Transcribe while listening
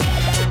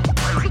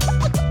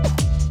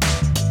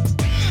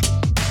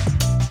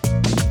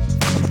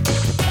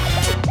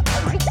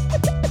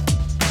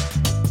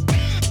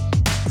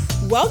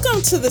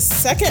Welcome to the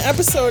second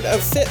episode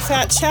of Fit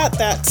Fat Chat.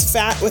 That's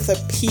fat with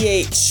a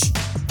PH.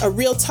 A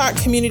real talk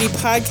community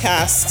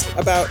podcast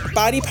about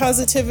body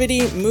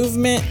positivity,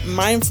 movement,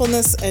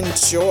 mindfulness, and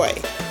joy.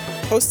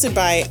 Hosted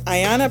by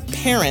Ayana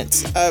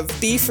Parent of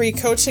Be Free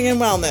Coaching and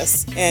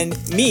Wellness and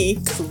me,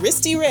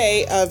 Christy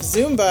Ray of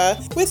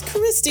Zumba with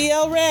Christy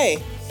L.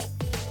 Ray.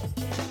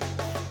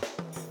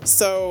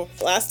 So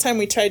last time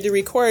we tried to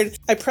record,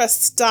 I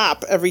pressed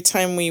stop every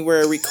time we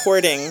were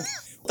recording.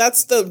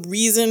 That's the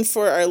reason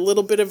for our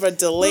little bit of a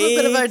delay.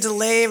 In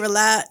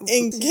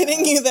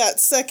getting you that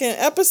second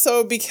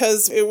episode,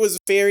 because it was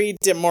very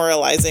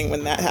demoralizing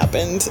when that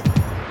happened.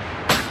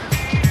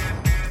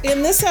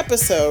 In this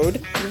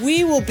episode,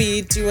 we will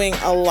be doing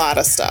a lot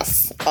of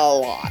stuff. A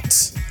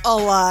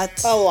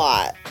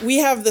lot. We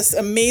have this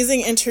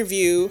amazing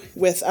interview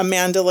with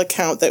Amanda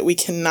LeCount that we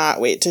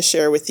cannot wait to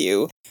share with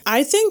you.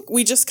 I think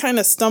we just kind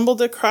of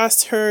stumbled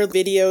across her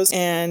videos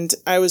and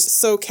I was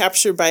so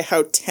captured by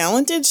how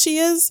talented she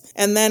is.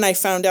 And then I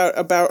found out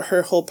about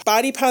her whole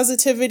body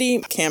positivity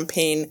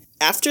campaign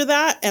after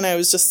that, and I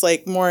was just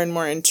like more and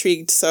more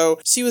intrigued. So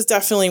she was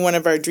definitely one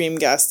of our dream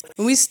guests.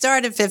 When we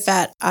started Fit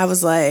Fat, I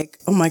was like,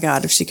 oh my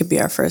God, if she could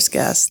be our first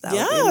guest, that would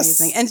be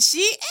amazing. And she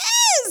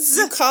is!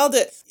 You called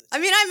it. I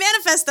mean, I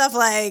manifest stuff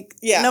like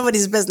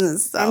nobody's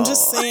business. So. I'm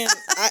just saying,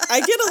 I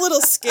get a little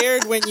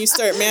scared when you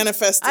start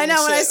manifesting. I know,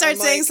 shit. when I start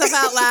saying stuff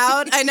out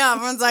loud, I know,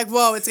 everyone's like,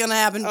 whoa, it's going to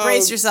happen.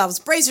 Brace yourselves.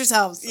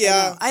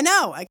 Yeah. I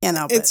know. I can't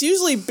help it. It's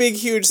usually big,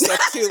 huge stuff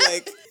too,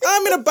 like,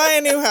 I'm going to buy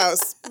a new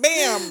house.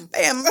 Bam.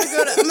 Bam.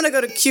 I'm going to go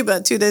to Cuba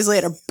 2 days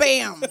later.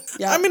 Bam.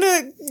 Yep. I'm going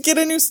to get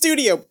a new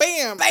studio.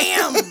 Bam.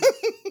 Bam.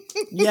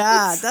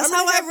 Yeah, that's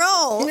how I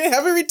roll. I'm going to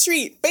have a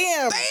retreat.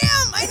 Bam.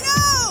 Bam. I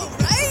know,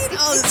 right?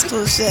 All this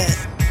cool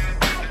shit.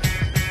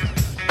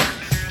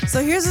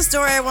 So here's a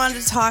story I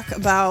wanted to talk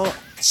about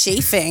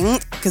chafing,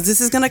 because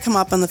this is going to come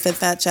up on the Fit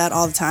Fat Chat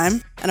all the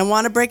time. And I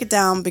want to break it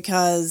down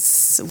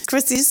because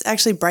Christy's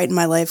actually brightened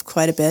my life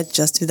quite a bit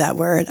just through that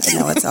word. I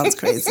know it sounds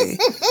crazy,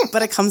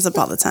 but it comes up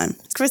all the time.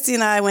 Christy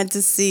and I went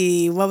to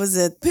see, what was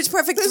it? Pitch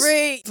Perfect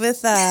 3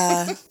 with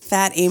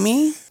Fat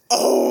Amy.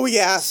 Oh,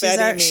 yeah, Fat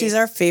Amy. She's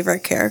our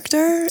favorite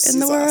character in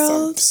the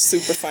world. Awesome.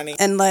 Super funny.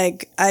 And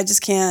like, I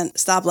just can't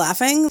stop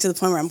laughing to the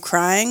point where I'm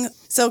crying.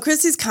 So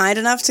Christy's kind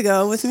enough to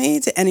go with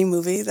me to any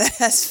movie that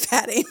has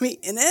Fat Amy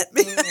in it,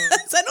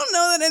 because I don't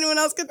know that anyone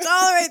else could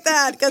tolerate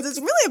that, because it's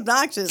really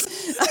obnoxious.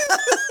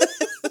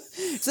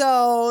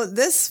 So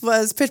this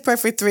was Pitch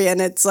Perfect 3,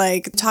 and it's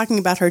like talking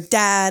about her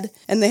dad,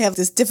 and they have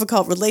this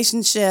difficult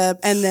relationship,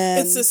 and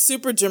then... It's a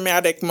super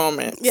dramatic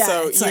moment.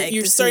 Yeah, so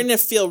you're starting to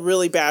feel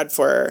really bad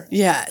for her.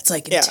 Yeah, it's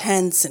like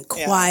intense and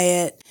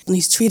quiet. Yeah. And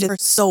he's treated her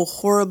so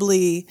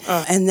horribly.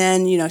 And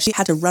then, she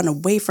had to run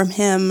away from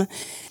him.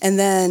 And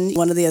then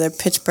one of the other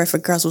Pitch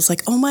Perfect girls was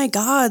like, oh my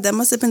God, that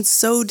must have been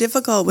so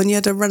difficult when you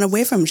had to run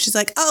away from him. She's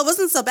like, oh, it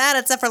wasn't so bad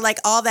except for like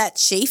all that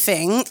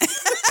chafing.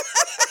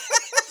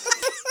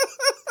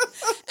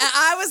 And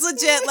I was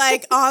legit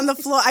like on the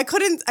floor. I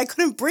couldn't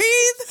breathe.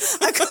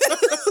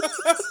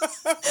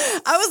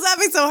 I was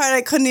laughing so hard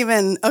I couldn't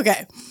even.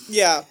 Okay.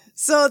 Yeah.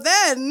 So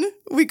then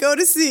we go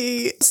to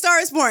see Star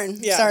is Born.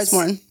 Yes. Star is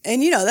Born.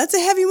 And that's a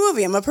heavy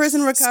movie. I'm a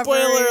person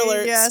recovering. Spoiler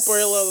alert. Yes.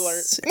 Spoiler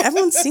alert.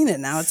 Everyone's seen it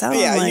now. It's out.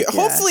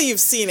 Hopefully you've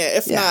seen it.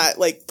 If not,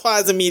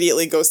 pause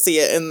immediately, go see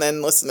it, and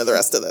then listen to the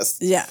rest of this.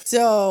 Yeah.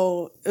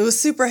 So it was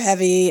super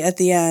heavy at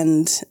the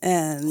end,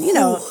 and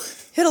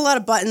hit a lot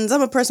of buttons.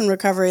 I'm a person in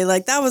recovery.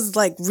 Like, that was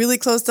like really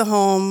close to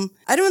home.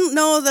 I don't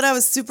know that I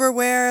was super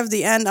aware of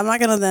the end. I'm not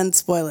going to then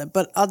spoil it,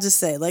 but I'll just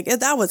say like it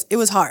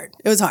was hard.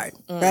 It was hard,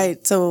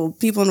 right? So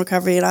people in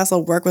recovery, and I also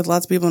work with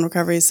lots of people in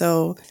recovery.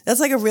 So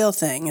that's like a real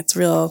thing. It's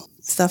real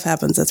stuff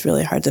happens. That's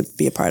really hard to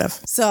be a part of.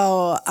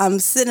 So I'm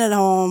sitting at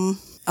home.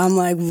 I'm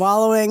like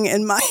wallowing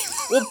in my...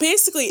 Well,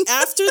 basically,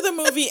 after the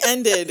movie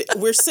ended,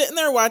 we're sitting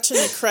there watching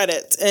the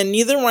credits, and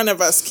neither one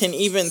of us can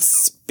even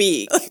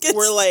speak.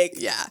 We're like,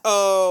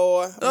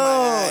 oh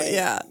my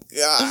God,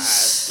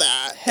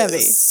 that heavy.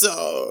 Is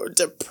so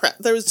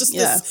depressed. There was just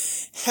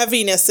this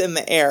heaviness in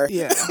the air.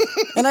 Yeah.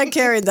 And I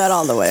carried that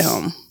all the way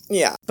home.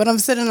 Yeah. But I'm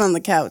sitting on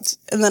the couch,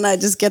 and then I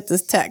just get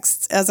this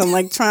text as I'm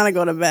like trying to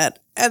go to bed.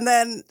 And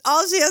then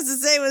all she has to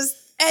say was,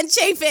 and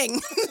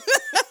chafing.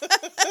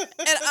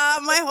 And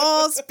my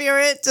whole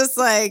spirit just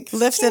like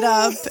lifted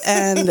up,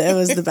 and it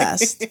was the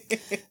best.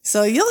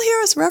 So you'll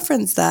hear us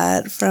reference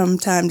that from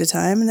time to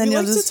time, and then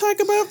you'll just talk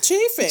about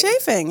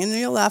chafing, and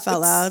you'll laugh out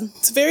loud.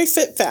 It's very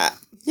Fit Fat.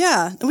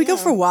 Yeah, and we go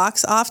for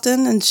walks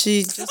often, and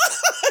she just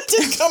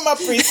did come up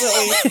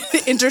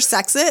recently.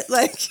 Intersects it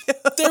like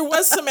there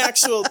was some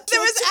actual. There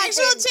was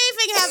actual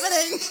chafing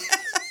happening.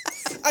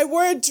 I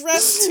wore a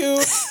dress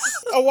to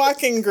a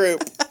walking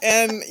group,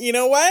 and you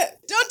know what?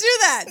 Don't do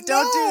that.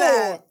 Don't do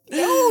that.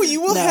 No,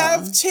 you will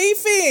have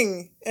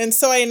chafing. And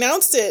so I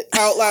announced it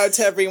out loud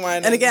to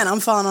everyone. And again,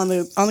 I'm falling on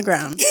the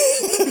ground.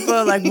 People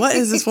are like, what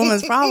is this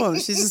woman's problem?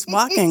 She's just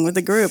walking with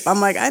the group. I'm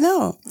like, I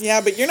know.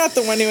 Yeah, but you're not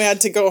the one who had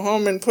to go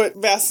home and put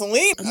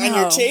Vaseline on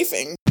your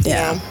chafing.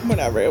 Yeah.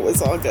 Whatever. It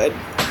was all good.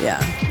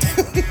 Yeah.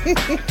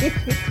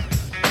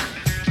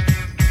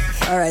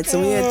 All right,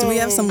 so do we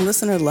have some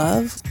listener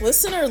love?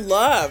 Listener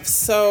love.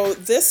 So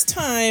this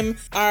time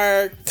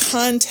our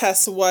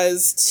contest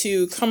was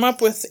to come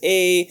up with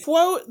a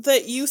quote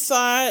that you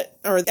thought,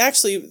 or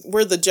actually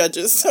we're the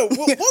judges, so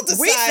we'll decide.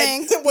 We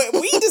think. What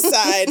we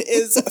decide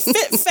is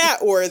fit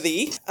fat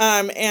worthy.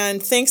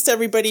 And thanks to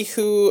everybody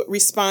who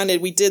responded.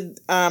 We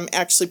did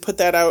actually put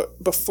that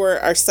out before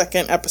our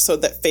second episode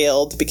that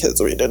failed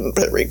because we didn't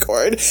hit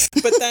record.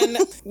 But then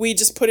we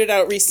just put it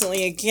out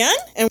recently again.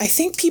 And I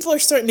think people are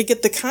starting to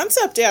get the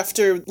concept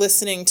after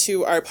listening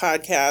to our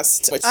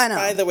podcast, which,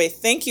 by the way,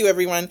 thank you,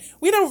 everyone.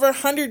 We had over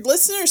 100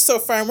 listeners so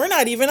far, and we're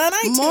not even on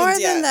iTunes More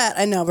yet. than that.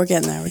 I know. We're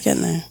getting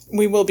there.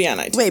 We will be on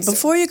iTunes. Wait,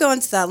 before you go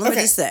into that, let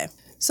me just say.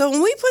 So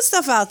when we put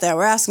stuff out there,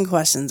 we're asking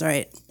questions,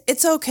 right?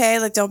 It's okay.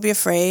 Like, don't be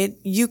afraid.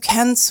 You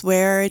can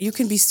swear. You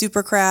can be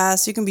super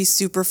crass. You can be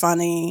super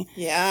funny.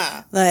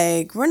 Yeah.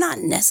 Like, we're not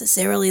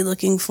necessarily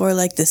looking for,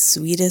 like, the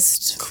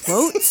sweetest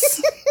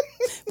quotes.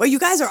 But you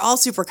guys are all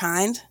super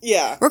kind.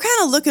 Yeah. We're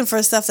kind of looking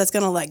for stuff that's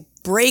going to, like,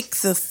 break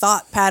the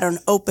thought pattern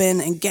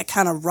open and get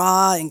kind of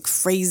raw and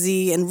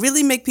crazy and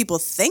really make people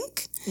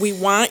think. We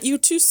want you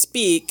to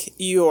speak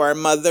your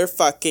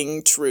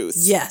motherfucking truth.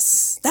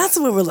 Yes. That's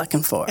what we're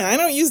looking for. And I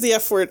don't use the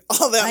F word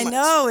all that much. I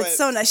know. It's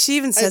so nice. She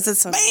even says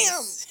it's so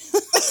nice.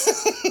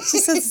 She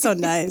says it's so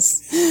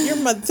nice. Your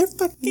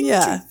motherfucking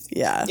truth.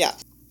 Yeah.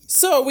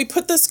 So we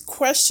put this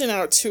question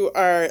out to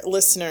our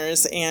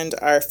listeners and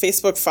our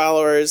Facebook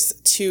followers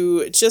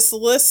to just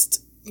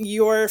list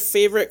your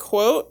favorite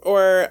quote,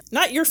 or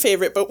not your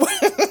favorite, but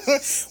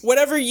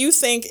whatever you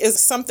think is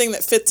something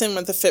that fits in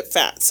with the Fit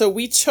Fat. So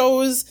we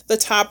chose the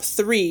top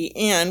 3,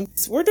 and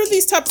where are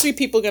these top 3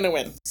 people going to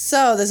win?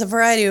 So there's a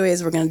variety of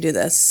ways we're going to do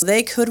this.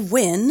 They could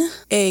win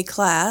a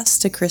class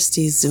to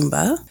Christy's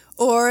Zumba,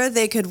 or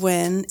they could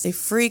win a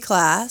free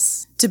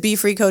class to Be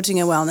Free Coaching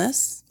and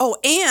Wellness. Oh,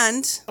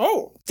 and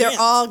they're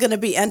all going to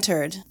be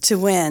entered to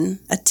win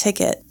a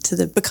ticket to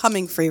the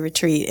Becoming Free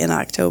retreat in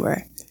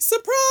October.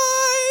 Surprise!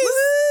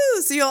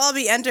 Woo! So you'll all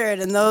be entered,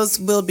 and those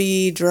will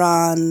be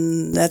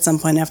drawn at some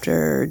point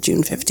after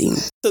June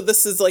 15th. So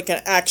this is like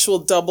an actual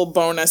double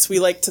bonus. We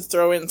like to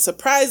throw in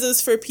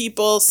surprises for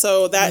people,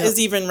 so that is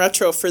even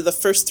retro. For the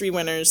first 3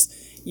 winners,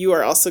 you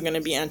are also going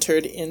to be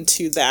entered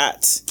into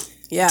that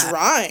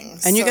drawing.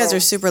 And you guys are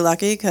super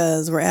lucky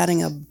because we're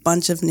adding a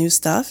bunch of new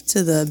stuff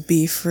to the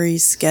Be Free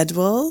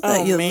schedule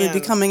that will be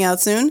coming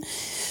out soon.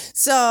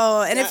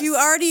 So, and if you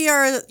already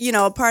are,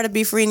 a part of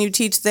Be Free and you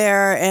teach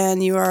there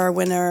and you are a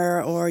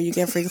winner, or you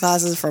get free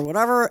classes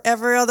for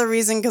every other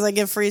reason, because I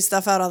give free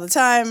stuff out all the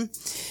time,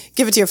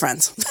 give it to your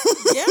friends.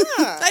 Yeah.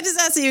 I just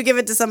ask that you give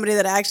it to somebody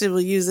that actually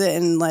will use it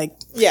and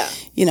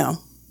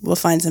will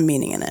find some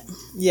meaning in it.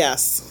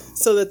 Yes.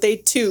 So that they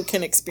too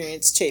can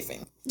experience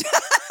chafing.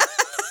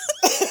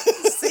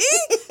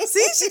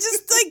 See, she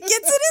just gets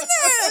it in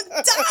there.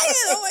 I'm dying.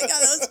 Oh my God,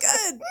 that was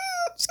good.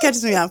 She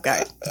catches me off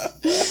guard.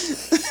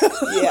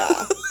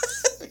 Yeah.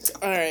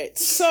 All right.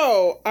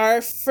 So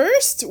our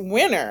first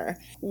winner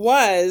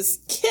was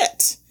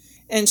Kit.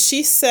 And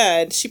she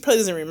said, she probably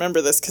doesn't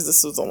remember this because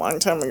this was a long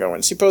time ago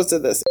when she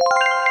posted this.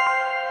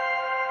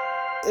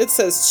 It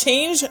says,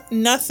 change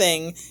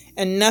nothing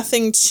and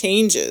nothing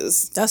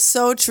changes. That's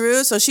so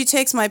true. So she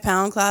takes my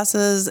pound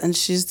classes and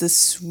she's the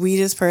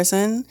sweetest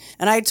person.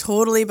 And I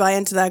totally buy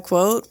into that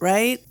quote,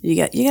 right? You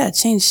got to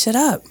change shit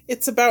up.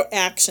 It's about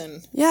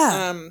action.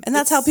 Yeah. And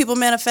that's how people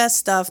manifest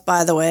stuff,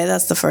 by the way.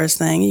 That's the first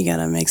thing. You got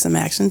to make some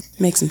action,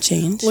 make some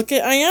change. Look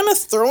at Ayanna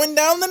throwing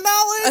down the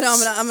knowledge. I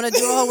know, I'm gonna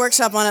do a whole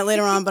workshop on it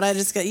later on, but I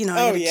just got, I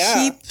gotta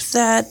keep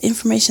that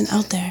information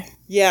out there.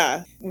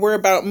 Yeah, we're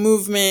about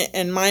movement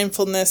and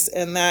mindfulness,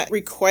 and that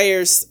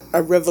requires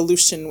a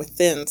revolution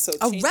within. So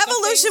a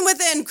revolution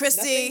within,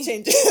 Christy.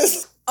 Nothing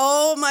changes.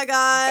 Oh my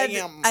God!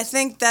 Bam. I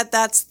think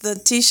that's the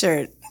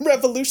T-shirt.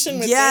 Revolution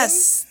within.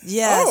 Yes.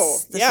 Oh,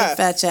 the Fit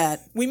Fat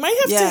Chat. We might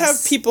have to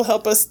have people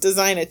help us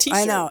design a T-shirt.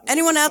 I know.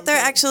 Anyone out there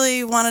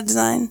actually want to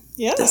design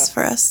this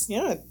for us?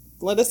 Yeah,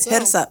 let us know.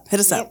 Hit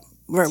us up.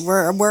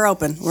 We're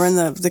open. We're in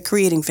the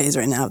creating phase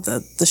right now.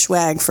 The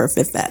swag for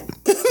Fit Fat.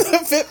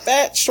 Fit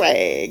Fat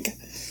swag.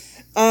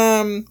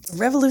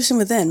 Revolution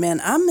within,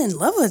 man. I'm in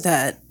love with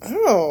that.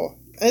 Oh,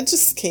 it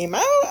just came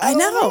out. I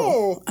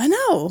know.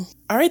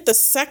 All right, the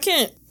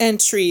second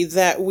entry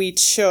that we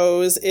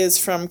chose is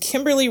from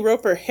Kimberly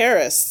Roper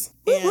Harris.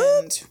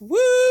 And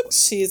whoop,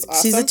 she's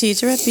awesome. She's a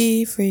teacher at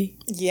Be Free.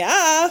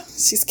 Yeah,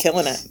 she's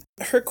killing it.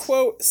 Her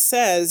quote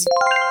says,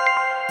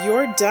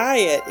 "Your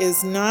diet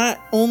is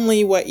not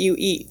only what you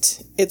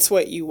eat, it's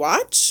what you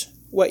watch,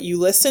 what you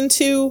listen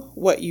to,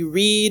 what you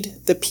read,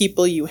 the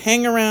people you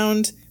hang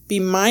around. Be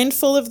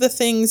mindful of the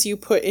things you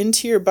put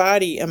into your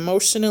body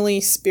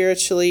emotionally,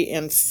 spiritually,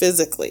 and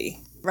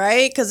physically."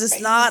 Right? Because it's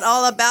not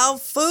all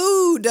about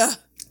food.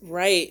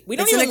 Right.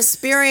 It's an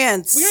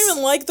experience. We don't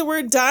even like the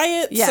word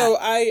diet, so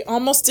I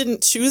almost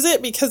didn't choose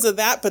it because of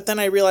that, but then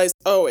I realized,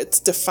 it's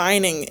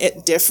defining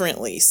it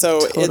differently, so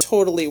it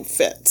totally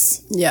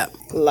fits. Yeah.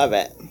 Love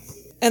it.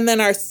 And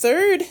then our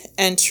third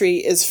entry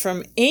is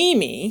from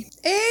Amy.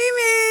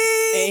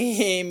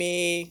 Amy!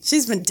 Amy.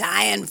 She's been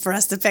dying for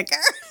us to pick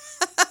her.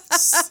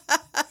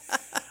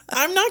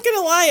 I'm not going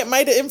to lie, it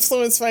might have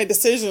influenced my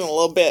decision a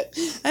little bit.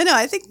 I know,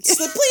 I think...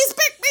 So please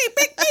pick me.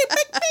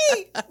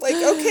 Like,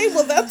 okay,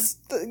 well, that's,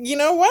 you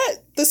know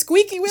what? The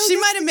squeaky wheel. She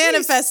might have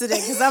manifested it,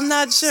 because I'm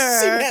not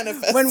sure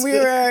when we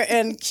were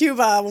in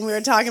Cuba, when we were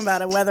talking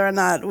about it, whether or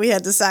not we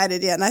had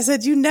decided yet. And I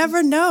said, you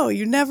never know.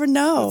 You never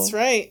know. That's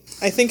right.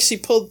 I think she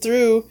pulled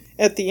through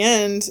at the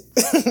end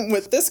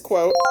with this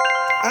quote.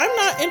 I'm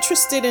not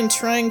interested in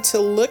trying to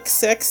look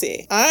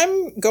sexy.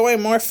 I'm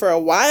going more for a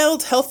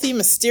wild, healthy,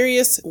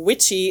 mysterious,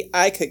 witchy,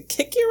 I could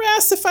kick your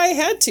ass if I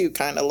had to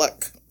kind of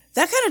look.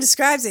 That kind of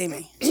describes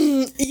Amy.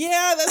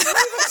 Yeah, that's pretty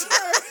much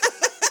her.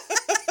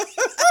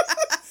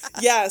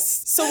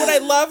 Yes. So what I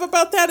love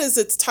about that is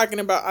it's talking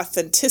about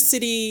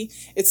authenticity.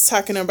 It's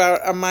talking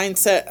about a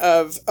mindset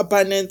of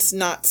abundance,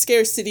 not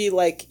scarcity.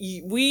 Like,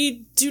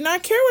 we do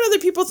not care what other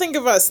people think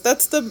of us.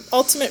 That's the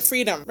ultimate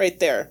freedom right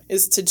there,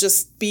 is to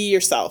just be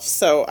yourself.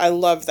 So I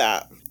love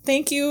that.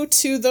 Thank you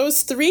to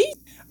those three.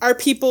 Our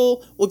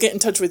people will get in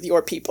touch with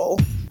your people.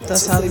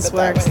 That's how this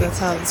works. That's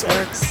how this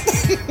works.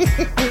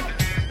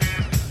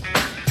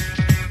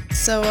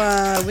 So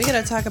we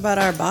got to talk about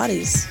our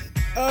bodies.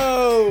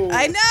 Oh.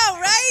 I know,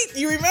 right?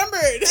 You remembered.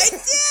 I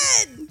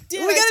did.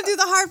 We got to do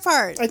the hard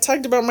part. I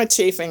talked about my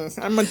chafing.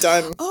 I'm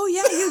done. Oh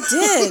yeah, you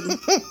did.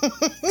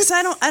 Because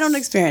I don't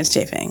experience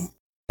chafing.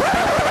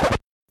 I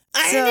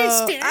experience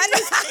chafing.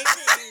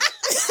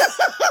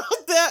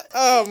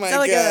 Oh my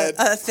God. God.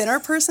 Like a thinner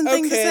person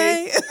thing to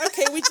say?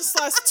 Okay, we just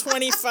lost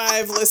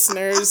 25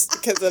 listeners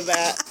because of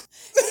that.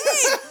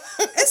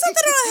 Hey, it's not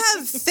that I don't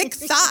have thick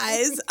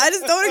thighs. I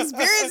just don't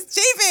experience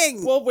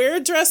chafing. Well, wear a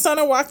dress on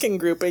a walking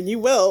group and you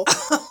will.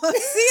 See,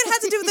 it has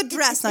to do with the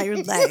dress, not your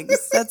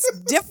legs. That's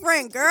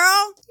different,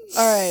 girl.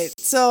 All right.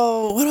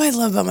 So what do I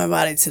love about my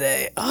body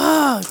today?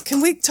 Oh, can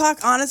we talk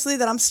honestly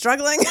that I'm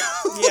struggling?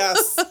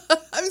 Yes.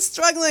 I'm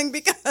struggling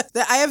because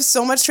I have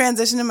so much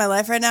transition in my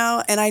life right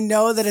now, and I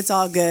know that it's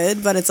all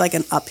good, but it's like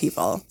an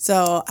upheaval.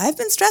 So I've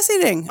been stress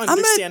eating.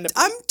 Understandably.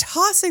 I'm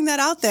tossing that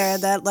out there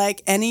that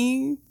like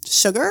any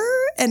sugar,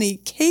 any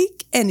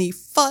cake, any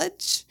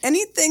fudge,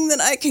 anything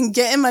that I can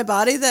get in my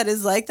body that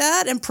is like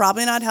that and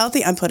probably not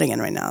healthy, I'm putting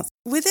in right now.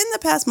 Within the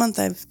past month,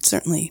 I've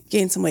certainly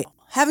gained some weight.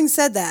 Having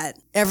said that,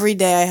 every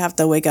day I have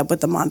to wake up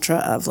with the mantra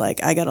of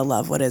like, I gotta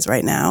love what is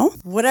right now,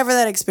 whatever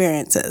that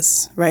experience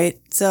is, right?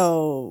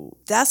 So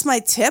that's my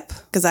tip,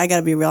 because I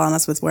gotta be real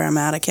honest with where I'm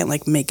at. I can't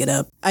like make it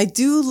up. I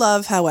do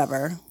love,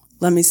 however,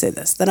 let me say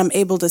this, that I'm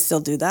able to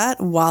still do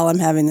that while I'm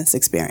having this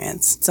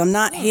experience. So I'm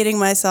not hating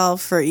myself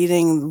for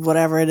eating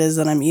whatever it is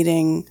that I'm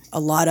eating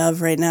a lot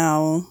of right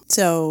now.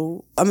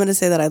 So I'm going to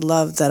say that I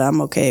love that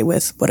I'm okay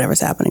with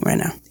whatever's happening right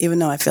now, even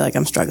though I feel like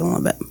I'm struggling a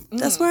little bit.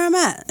 That's where I'm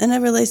at. And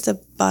it relates to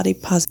body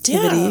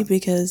positivity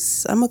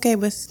because I'm okay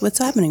with what's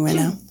happening right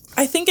now.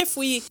 I think if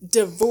we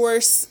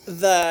divorce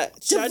the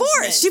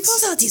judgment. She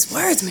pulls out these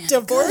words, man.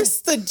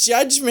 Divorce the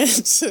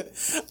judgment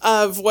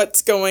of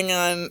what's going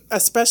on,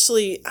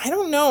 especially, I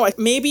don't know,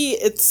 maybe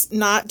it's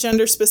not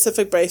gender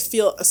specific, but I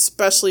feel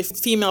especially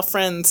female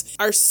friends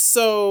are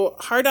so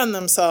hard on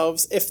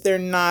themselves if they're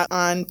not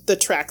on the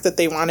track that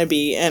they want to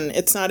be. And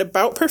it's not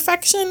about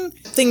perfection.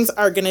 Things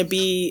are going to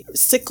be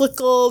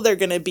cyclical. They're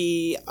going to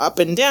be up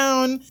and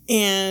down.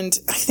 And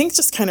I think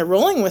just kind of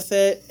rolling with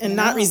it and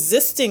not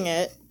resisting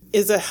it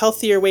is a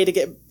healthier way to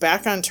get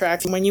back on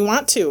track when you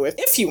want to,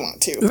 if you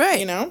want to, right?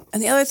 You know? And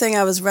the other thing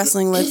I was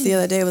wrestling with the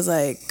other day was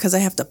like, because I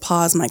have to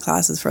pause my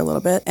classes for a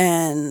little bit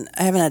and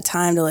I haven't had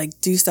time to like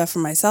do stuff for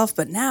myself.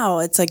 But now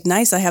it's like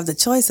nice. I have the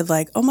choice of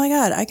like, oh my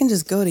God, I can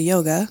just go to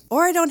yoga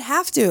or I don't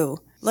have to.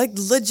 Like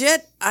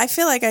legit, I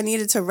feel like I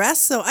needed to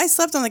rest. So I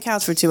slept on the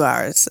couch for 2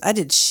 hours. I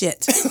did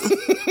shit.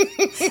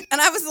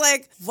 And I was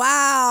like,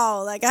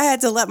 wow, like I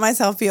had to let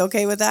myself be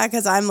okay with that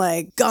because I'm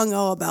like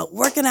gung-ho about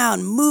working out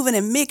and moving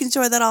and making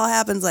sure that all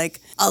happens like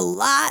a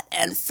lot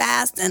and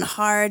fast and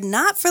hard,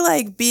 not for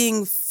like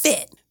being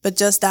fit, but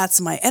just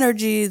that's my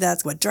energy.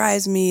 That's what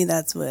drives me.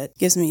 That's what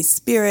gives me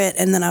spirit.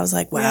 And then I was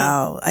like,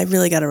 wow, I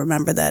really got to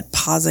remember that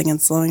pausing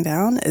and slowing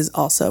down is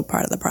also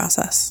part of the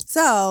process.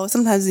 So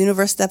sometimes the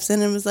universe steps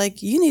in and was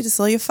like, you need to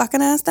slow your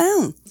fucking ass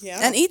down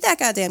and eat that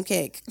goddamn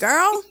cake,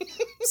 girl.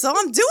 So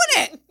I'm doing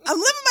it. I'm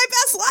living my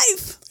best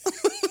life.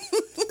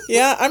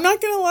 Yeah, I'm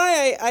not going to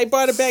lie. I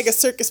bought a bag of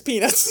circus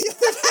peanuts the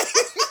other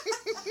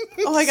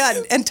day. Oh my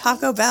God. And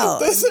Taco Bell.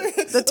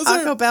 The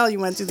Taco Bell you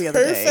went to the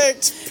other day.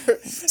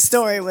 Perfect.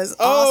 Story was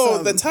awesome.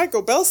 Oh, the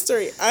Taco Bell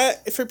story.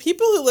 For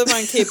people who live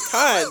on Cape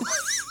Cod,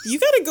 you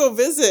got to go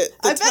visit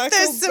the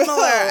Taco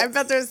Bell. I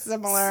bet they're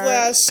similar.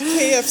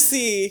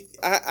 /KFC.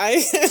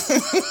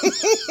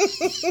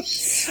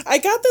 I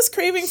got this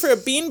craving for a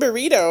bean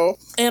burrito,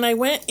 and I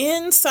went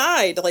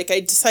inside. Like, I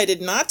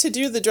decided not to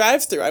do the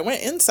drive-thru. I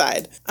went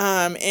inside,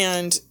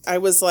 and I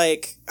was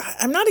like,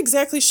 I'm not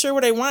exactly sure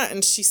what I want.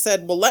 And she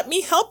said, well, let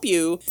me help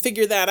you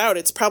figure that out.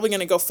 It's probably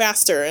going to go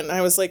faster. And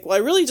I was like, well, I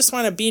really just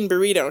want a bean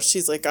burrito.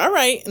 She's like, all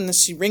right. And then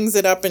she rings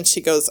it up and she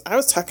goes, I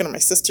was talking to my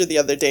sister the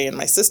other day, and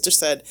my sister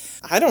said,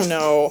 I don't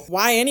know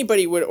why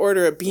anybody would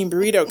order a bean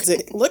burrito because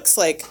it looks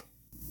like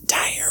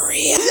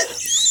diarrhea.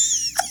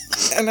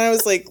 And I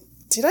was like,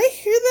 did I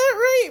hear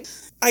that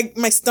right?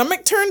 My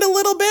stomach turned a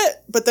little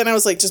bit, but then I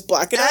was like, just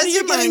block it out of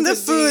your mind. As you're getting the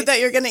food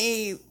that you're going to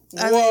eat.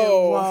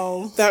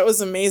 Whoa. That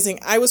was amazing.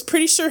 I was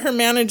pretty sure her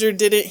manager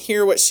didn't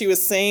hear what she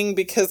was saying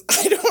because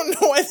I don't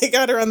know why they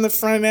got her on the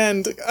front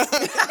end. They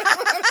might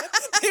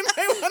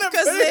want to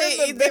put her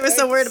in the they were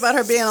so worried about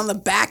her being on the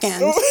back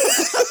end.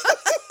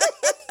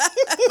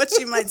 What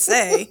she might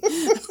say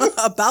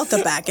about the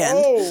back end.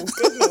 Oh,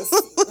 goodness.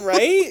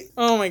 Right?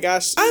 Oh, my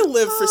gosh. I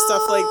live for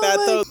stuff like that,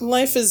 though.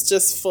 Life is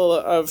just full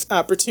of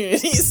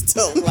opportunities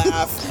to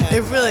laugh.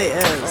 It really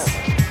is.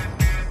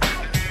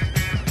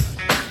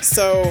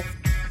 So,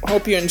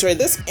 hope you enjoyed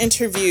this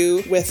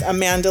interview with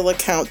Amanda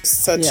LeCount.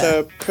 Such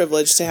a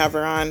privilege to have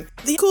her on.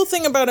 The cool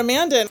thing about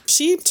Amanda,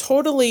 she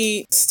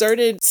totally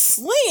started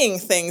slaying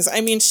things.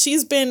 I mean,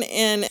 she's been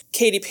in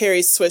Katy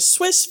Perry's Swish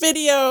Swish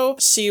video.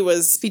 She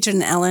was featured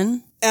in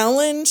Ellen.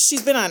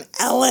 She's been on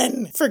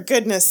Ellen, for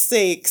goodness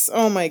sakes.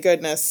 Oh my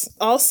goodness.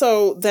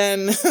 Also,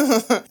 then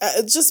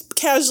just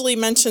casually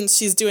mentions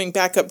she's doing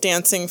backup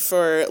dancing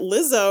for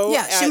Lizzo.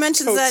 Yeah, she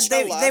mentions Coachella.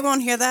 that they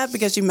won't hear that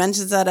because she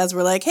mentions that as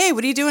we're like, hey,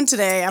 what are you doing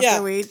today?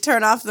 After we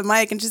turn off the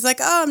mic, and she's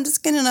like, oh, I'm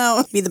just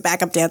gonna be the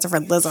backup dancer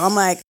for Lizzo. I'm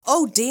like,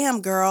 oh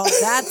damn, girl,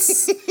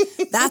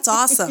 that's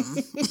awesome.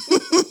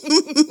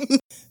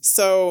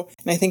 So,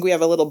 and I think we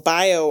have a little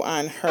bio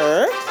on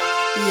her.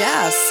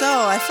 Yeah, so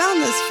I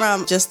found this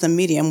from just the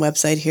Medium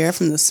website here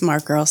from the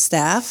Smart Girl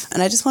staff,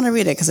 and I just want to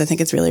read it because I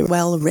think it's really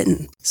well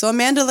written. So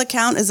Amanda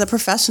LeCount is a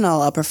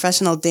professional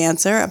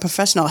dancer, a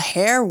professional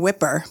hair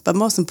whipper, but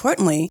most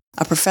importantly,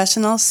 a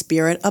professional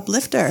spirit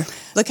uplifter.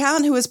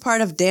 LeCount, who is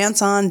part of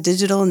Dance On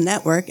Digital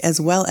Network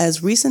as well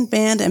as recent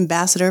band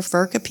ambassador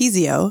for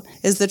Capizio,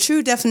 is the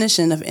true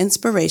definition of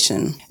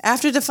inspiration.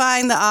 After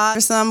defying the odds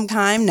for some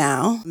time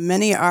now,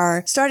 many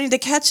are starting to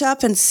catch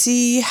up and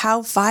see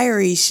how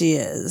fiery she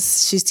is.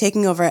 She's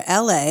taking over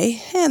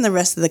LA and the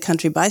rest of the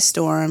country by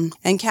storm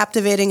and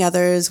captivating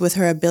others with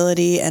her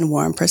ability and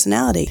warm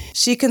personality.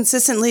 She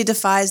consistently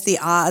defies the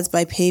odds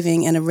by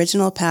paving an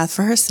original path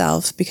for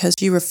herself because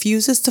she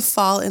refuses to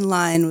fall in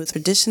line with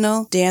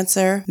traditional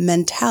dancer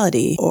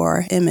mentality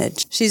or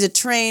image. She's a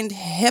trained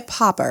hip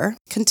hopper,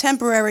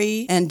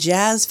 contemporary and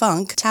jazz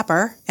funk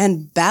tapper,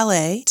 and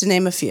ballet, to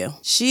name a few.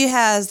 She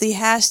has the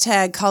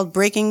hashtag called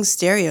Breaking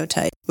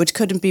Stereotype, which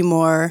couldn't be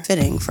more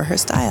fitting for her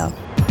style.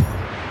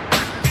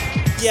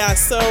 Yeah,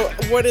 so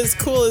what is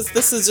cool is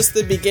this is just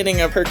the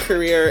beginning of her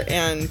career,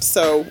 and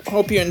so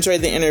hope you enjoyed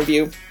the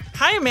interview.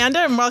 Hi, Amanda,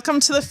 and welcome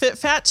to the Fit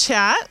Fat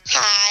Chat.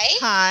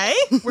 Hi.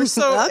 We're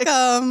so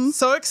welcome.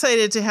 So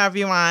excited to have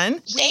you on.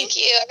 Thank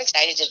you. I'm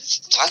excited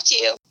to talk to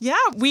you. Yeah,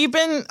 we've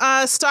been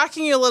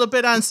stalking you a little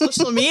bit on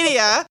social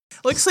media.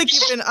 Looks like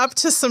you've been up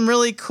to some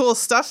really cool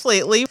stuff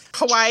lately.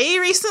 Hawaii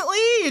recently?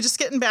 You're just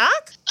getting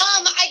back?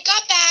 I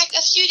got back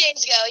a few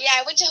days ago. Yeah,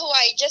 I went to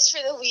Hawaii just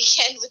for the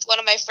weekend with one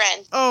of my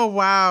friends. Oh,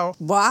 wow.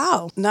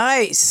 Wow.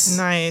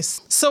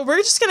 Nice. So we're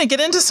just going to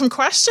get into some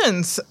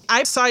questions.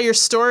 I saw your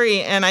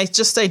story and I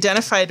just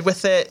identified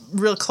with it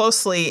real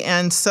closely.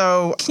 And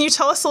so can you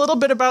tell us a little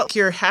bit about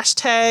your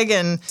hashtag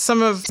and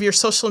some of your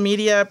social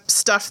media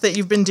stuff that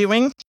you've been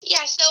doing?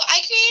 Yeah, so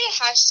I created a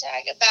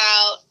hashtag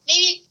about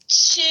maybe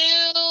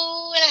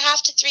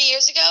 2.5 to 3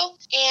 years ago,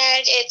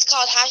 and it's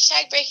called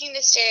hashtag Breaking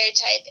the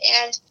Stereotype.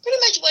 And pretty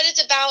much what it's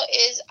about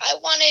is I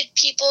wanted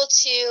people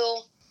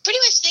to pretty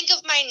much think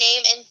of my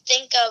name and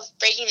think of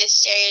breaking the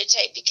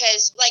stereotype,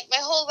 because like my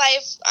whole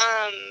life,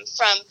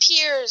 from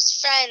peers,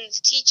 friends,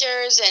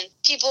 teachers, and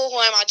people who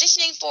I'm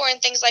auditioning for and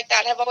things like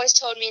that have always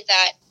told me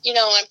that, you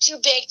know, I'm too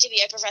big to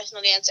be a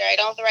professional dancer. I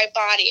don't have the right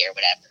body or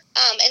whatever.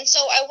 And so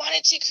I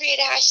wanted to create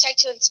a hashtag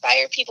to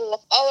inspire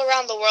people all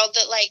around the world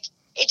that, like,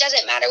 it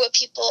doesn't matter what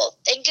people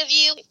think of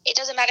you. It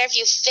doesn't matter if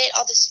you fit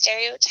all the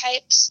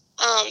stereotypes.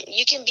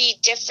 You can be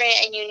different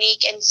and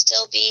unique and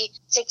still be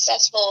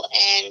successful.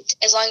 And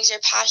as long as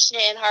you're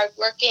passionate and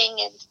hardworking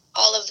and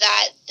all of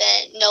that,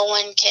 then no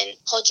one can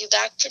hold you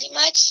back pretty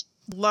much.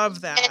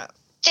 Love that. And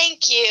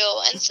thank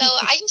you. And so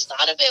I just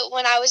thought of it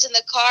when I was in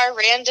the car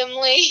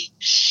randomly.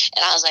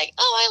 And I was like,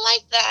 oh, I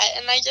like that.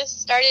 And I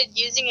just started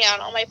using it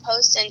on all my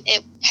posts, and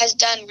it has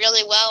done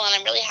really well. And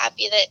I'm really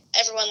happy that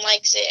everyone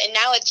likes it. And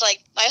now it's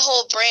like my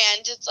whole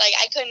brand. It's like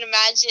I couldn't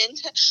imagine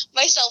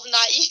myself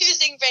not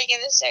using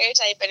Breaking the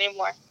Stereotype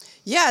anymore.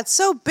 Yeah, it's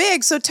so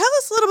big. So tell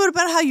us a little bit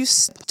about how you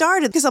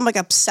started, because I'm like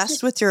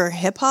obsessed with your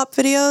hip hop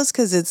videos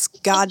because it's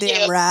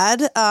goddamn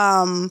rad.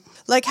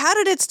 Like, how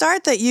did it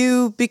start that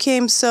you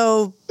became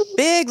so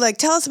big? Like,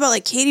 tell us about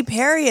like Katy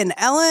Perry and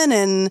Ellen,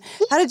 and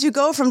how did you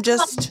go from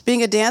just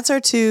being a dancer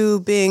to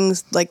being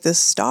like this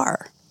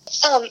star?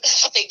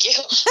 Thank you.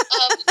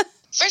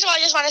 First of all, I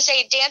just want to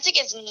say dancing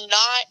is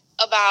not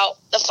about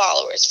the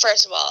followers,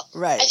 first of all.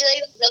 Right. I feel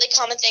like it's a really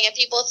common thing, and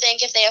people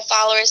think if they have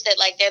followers that,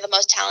 like, they're the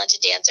most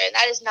talented dancer, and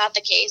that is not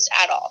the case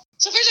at all.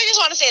 So first, I just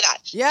want to say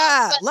that.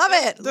 Yeah, love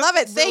it.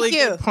 Thank really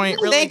you. Good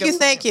point. Really thank you.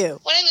 Thank you.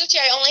 When I moved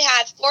here, I only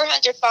had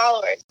 400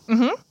 followers.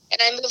 Mm-hmm.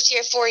 And I moved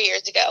here 4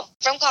 years ago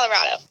from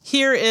Colorado.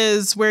 Here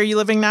is where are you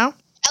living now?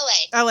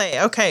 LA.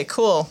 LA. Okay,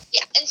 cool.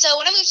 Yeah. And so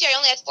when I moved here, I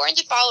only had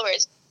 400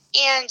 followers.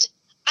 And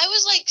I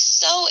was like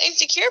so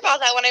insecure about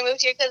that when I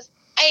moved here because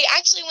I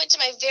actually went to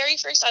my very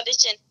first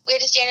audition. We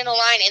had to stand in a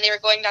line, and they were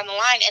going down the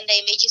line, and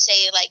they made you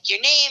say, like, your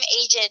name,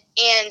 agent,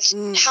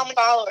 and how many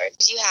followers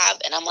you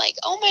have. And I'm like,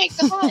 oh, my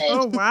God.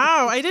 Oh,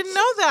 wow. I didn't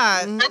know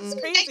that. That's I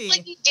crazy.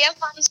 like these Dance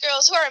Moms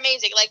girls who are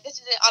amazing. Like,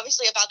 this isn't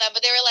obviously about them,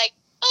 but they were like,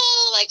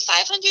 oh, like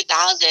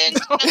 500,000.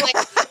 I'm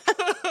like,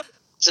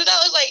 so that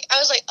was like,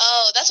 I was like,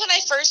 oh, that's when I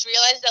first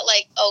realized that,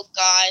 like, oh,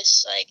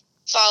 gosh, like,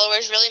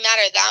 followers really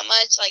matter that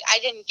much. Like, I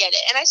didn't get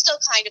it. And I still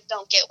kind of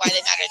don't get why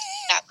they matter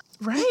that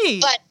much. Right.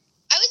 But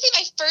I would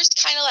say my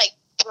first kind of like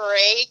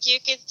break, you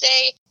could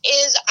say,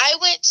 is I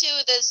went to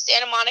the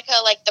Santa Monica,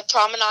 like the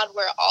promenade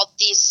where all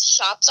these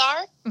shops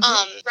are,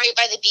 right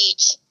by the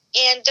beach.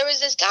 And there was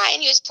this guy,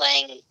 and he was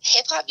playing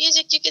hip hop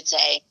music, you could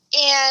say.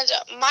 And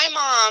my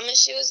mom,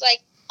 she was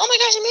like, oh my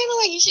gosh, Amanda,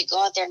 like, you should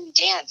go out there and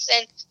dance.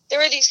 And there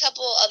were these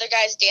couple other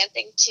guys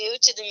dancing too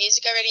to the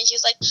music already. And she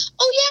was like,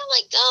 oh yeah,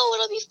 like, go,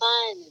 it'll be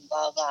fun, and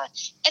blah, blah.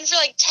 And for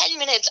like 10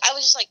 minutes, I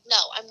was just like,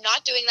 no, I'm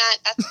not doing that.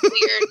 That's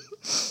weird.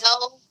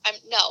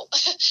 No.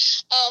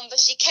 But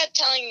she kept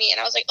telling me, and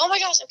I was like, oh my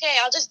gosh, okay,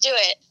 I'll just do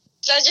it.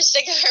 So I was just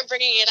sick of her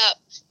bringing it up.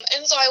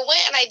 And so I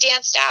went and I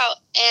danced out,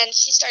 and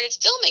she started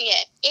filming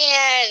it.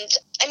 And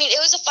I mean, it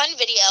was a fun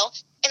video.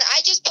 And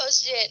I just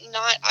posted it,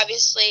 not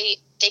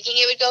obviously thinking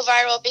it would go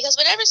viral, because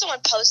whenever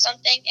someone posts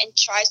something and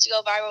tries to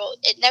go viral,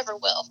 it never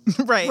will.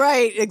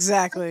 Right,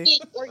 exactly.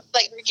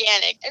 Like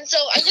organic. And so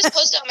I just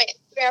posted it on my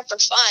Instagram for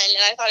fun,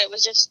 and I thought it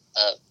was just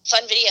a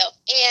fun video.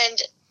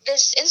 And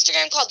this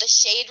Instagram called The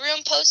Shade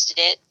Room posted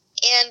it,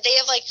 and they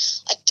have like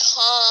a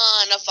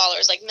ton of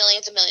followers, like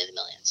millions and millions and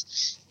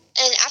millions.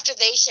 And after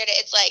they shared it,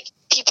 it's like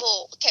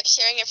people kept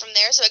sharing it from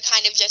there, so it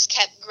kind of just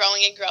kept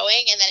growing and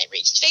growing, and then it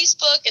reached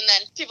Facebook, and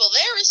then people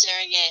there were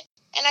sharing it.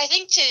 And I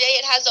think today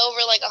it has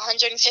over like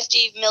 150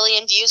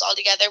 million views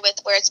altogether with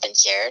where it's been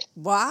shared.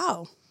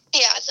 Wow.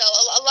 Yeah, so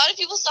a lot of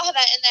people saw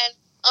that, and then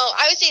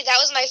I would say that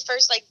was my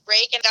first like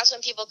break, and that's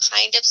when people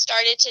kind of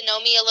started to know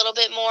me a little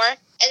bit more.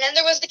 And then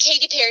there was the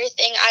Katy Perry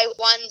thing. I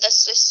won the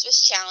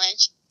Swiss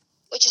Challenge,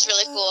 which is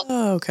really cool.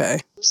 Oh, okay.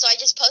 So I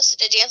just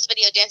posted a dance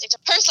video dancing to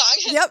her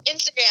song on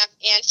Instagram,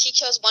 and she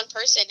chose one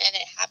person, and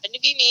it happened to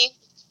be me.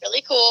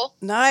 Really cool.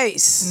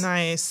 Nice.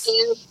 And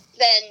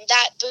then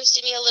that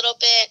boosted me a little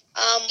bit.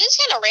 This is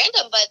kind of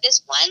random, but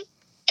this one,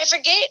 I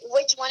forget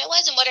which one it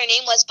was and what her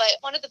name was, but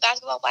one of the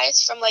basketball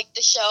wives from like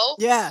the show.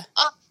 Yeah.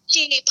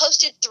 She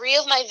posted 3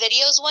 of my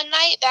videos one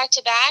night back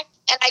to back,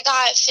 and I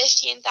got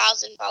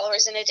 15,000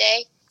 followers in a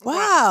day.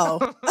 Wow.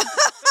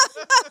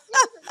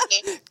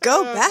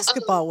 Go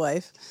basketball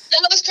wife.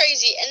 That was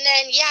crazy. And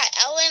then, yeah,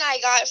 Ellen I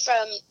got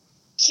from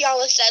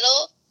Kiala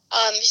Settle.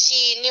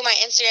 She knew my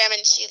Instagram,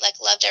 and she, like,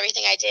 loved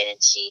everything I did,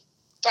 and she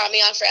brought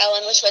me on for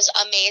Ellen, which was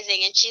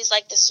amazing, and she's,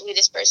 like, the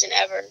sweetest person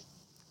ever.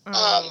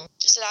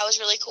 So that was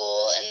really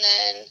cool. And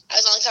then I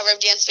was on the cover of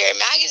Dance Spirit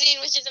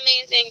magazine, which is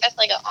amazing. That's,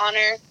 like, an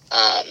honor.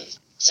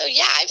 So,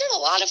 yeah, I've done a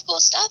lot of cool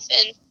stuff,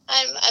 and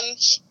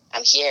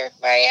I'm here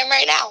where I am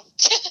right now.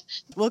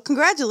 Well,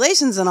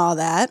 congratulations on all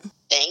that.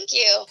 Thank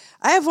you.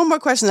 I have one more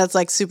question that's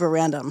like super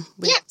random.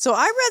 Yeah. So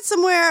I read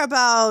somewhere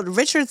about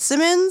Richard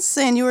Simmons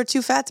saying you were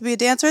too fat to be a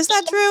dancer. Is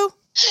that true?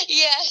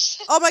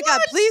 Yes. Oh my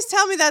God, please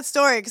tell me that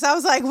story, because I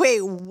was like,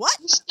 wait, what?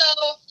 So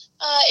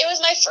it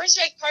was my first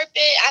red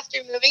carpet after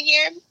moving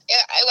here.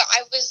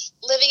 I was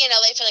living in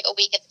LA for like a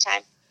week at the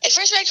time. And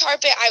first red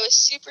carpet, I was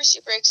super,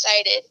 super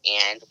excited.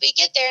 And we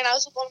get there, and I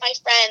was with one of my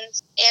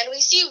friends, and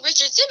we see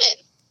Richard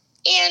Simmons.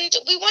 And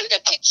we wanted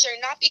a picture,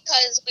 not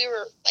because we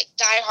were, like,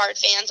 diehard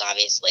fans,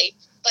 obviously,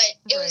 but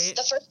it was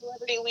the first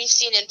celebrity we've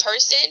seen in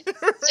person. So,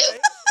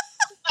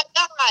 oh, my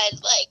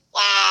God, like,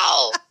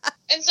 wow.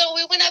 And so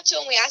we went up to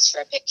him, we asked for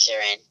a picture,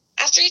 and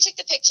after he took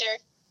the picture,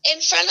 in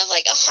front of,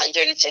 like,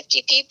 150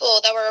 people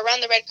that were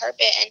around the red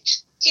carpet, and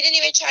he didn't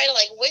even try to,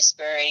 like,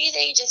 whisper or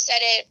anything, he just said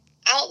it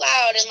out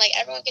loud, and, like,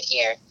 everyone could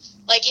hear,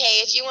 like,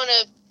 hey, if you want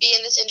to be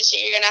in this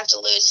industry, you're going to have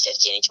to lose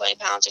 15 to 20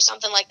 pounds or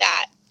something like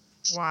that.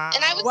 Wow.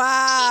 And I was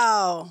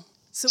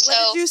So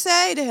what did you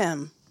say to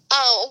him?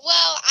 Oh,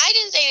 well, I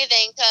didn't say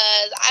anything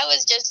because I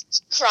was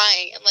just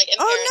crying and, like,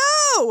 embarrassed.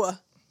 Oh, no!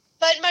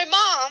 But my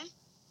mom,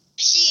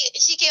 she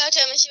came up to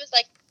him and she was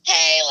like,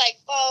 hey, like,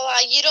 blah, blah,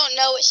 blah, you don't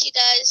know what she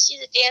does.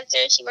 She's a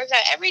dancer. She works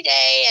out every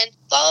day and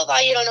blah, blah, blah.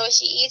 You don't know what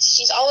she eats.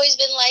 She's always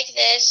been like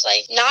this,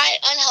 like, not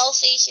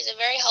unhealthy. She's a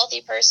very healthy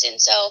person.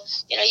 So,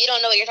 you know, you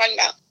don't know what you're talking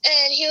about.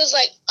 And he was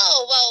like,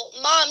 oh,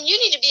 well, Mom, you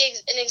need to be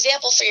an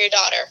example for your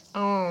daughter.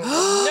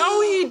 Oh,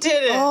 no, he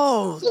didn't.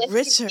 Oh,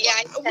 Richard.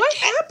 Yeah, what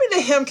happened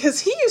to him?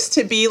 Because he used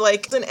to be,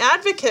 like, an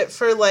advocate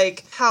for,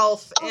 like,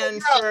 health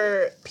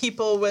for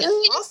people with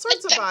all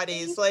sorts of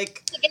bodies.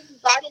 Like, he gets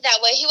body that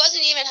way. He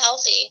wasn't even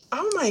healthy.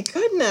 Oh, my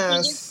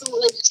goodness.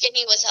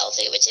 Skinny was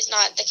healthy, which is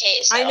not the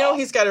case. I know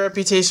he's got a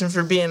reputation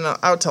for being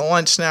out to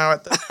lunch now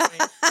at this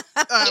point.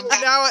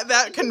 Now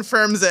that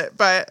confirms it,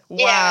 but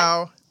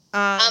wow.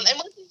 And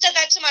once he said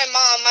that to my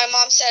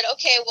mom said,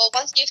 okay, well,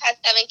 once you've had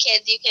 7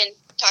 kids, you can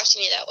talk to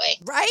me that way.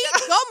 Right?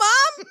 Go,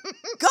 Mom!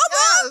 Go,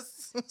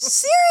 Mom!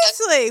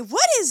 Seriously,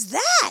 what is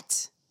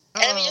that?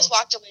 And then we just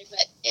walked away,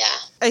 but yeah.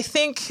 I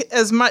think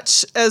as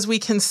much as we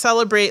can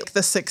celebrate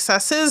the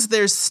successes,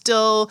 there's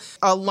still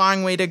a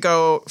long way to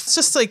go. It's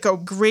just like a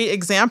great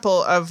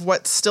example of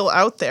what's still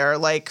out there,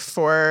 like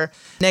for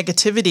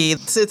negativity.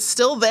 It's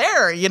still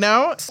there, you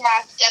know?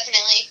 Yeah,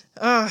 definitely.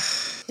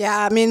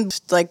 Yeah, I mean,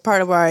 like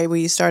part of why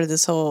we started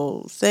this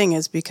whole thing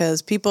is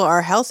because people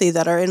are healthy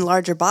that are in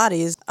larger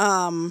bodies.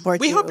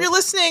 We hope you're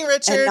listening,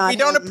 Richard. We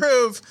don't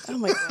approve. Oh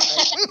my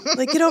God.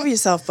 Like, get over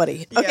yourself,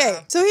 buddy. Okay,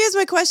 so here's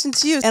my question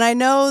to you. And I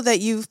know that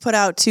you've put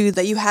out too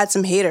that you had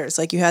some haters,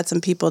 like you had some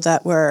people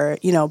that were,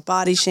 you know,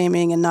 body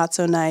shaming and not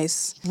so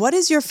nice. What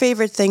is your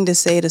favorite thing to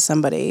say to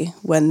somebody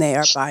when they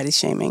are body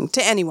shaming?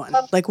 To anyone?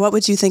 Like, what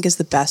would you think is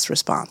the best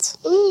response?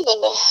 Ooh,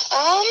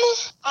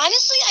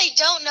 honestly, I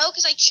don't know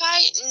because I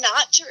try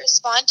not to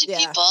respond to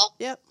people.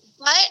 Yep.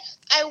 But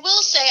I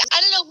will say,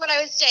 I don't know what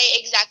I would say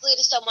exactly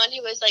to someone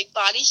who was like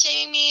body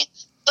shaming me,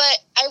 but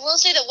I will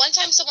say that one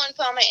time someone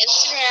put on my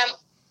Instagram,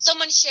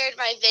 someone shared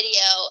my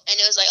video and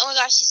it was like, oh my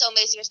gosh, she's so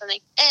amazing or something.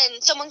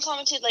 And someone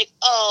commented like,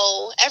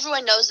 oh,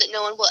 everyone knows that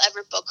no one will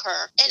ever book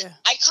her. And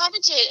I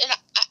commented, and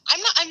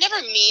I'm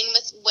never mean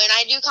with when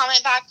I do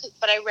comment back,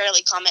 but I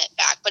rarely comment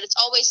back, but it's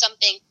always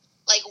something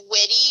like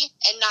witty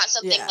and not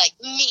something like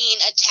mean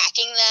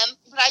attacking them.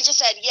 But I just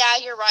said, yeah,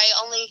 you're right.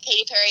 Only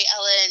Katy Perry,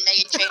 Ella, and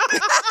Megan Trainor.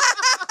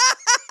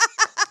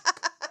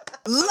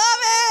 Love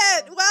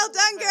it. Well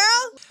done,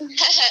 girl.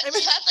 I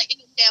mean, that's like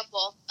an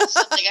example of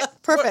something.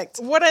 Perfect.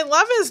 What I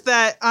love is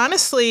that,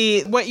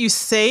 honestly, what you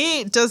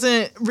say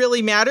doesn't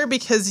really matter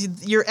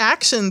because your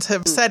actions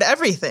have said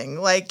everything.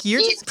 Like,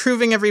 you're just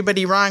proving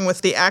everybody wrong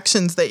with the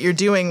actions that you're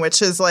doing,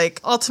 which is, like,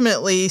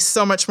 ultimately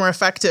so much more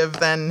effective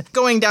than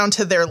going down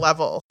to their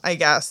level, I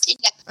guess.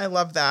 Yeah. I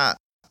love that.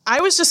 I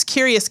was just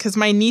curious because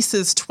my niece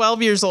is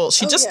 12 years old.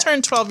 She just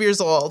turned 12 years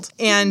old.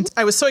 And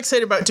I was so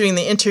excited about doing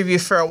the interview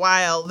for a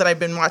while that I've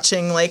been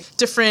watching like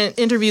different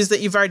interviews that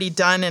you've already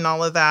done and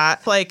all of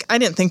that. Like, I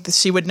didn't think that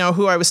she would know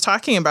who I was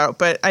talking about,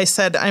 but I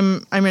said,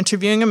 I'm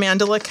interviewing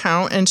Amanda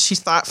LeCount, and she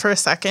thought for a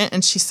second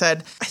and she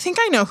said, I think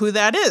I know who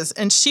that is.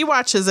 And she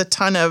watches a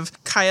ton of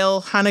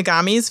Kyle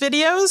Hanagami's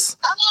videos.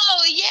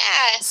 Oh,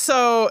 yeah.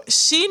 So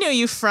she knew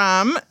you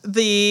from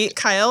the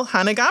Kyle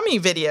Hanagami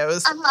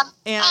videos.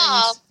 And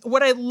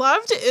what I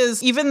loved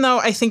is, even though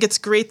I think it's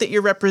great that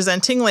you're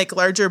representing like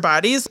larger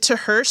bodies, to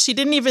her, she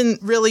didn't even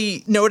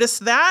really notice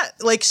that.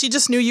 Like, she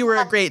just knew you were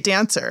a great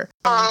dancer,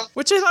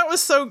 which I thought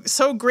was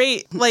so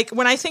great. Like,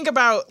 when I think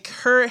about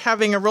her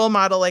having a role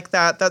model like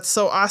that, that's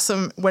so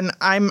awesome. When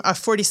I'm a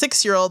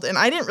 46-year-old and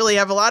I didn't really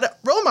have a lot of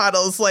role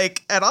models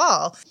like at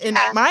all in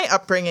my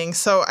upbringing.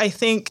 So I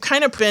think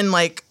kind of been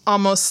like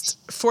almost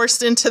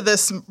forced into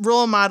this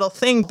role model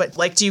thing. But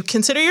like, do you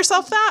consider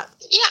yourself that?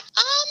 Yeah.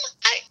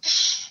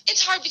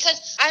 It's hard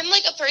because I'm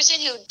like a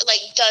person who like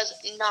does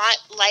not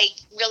like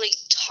really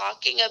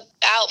talking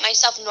about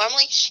myself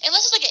normally,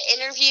 unless it's like an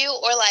interview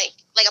or like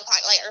a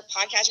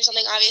podcast or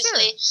something.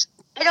 Obviously,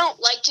 I don't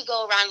like to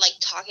go around like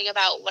talking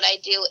about what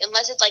I do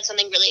unless it's like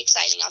something really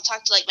exciting. I'll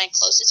talk to like my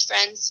closest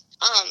friends,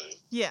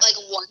 like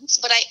once.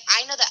 But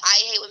I know that I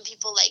hate when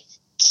people like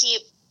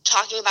keep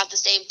talking about the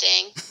same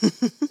thing.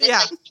 It's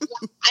like,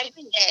 I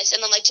did this,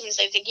 and then like 2 minutes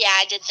later, like, yeah,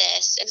 I did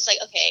this, and it's like,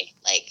 okay,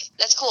 like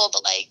that's cool,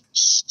 but like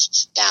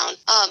down.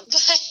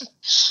 But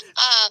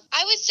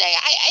I would say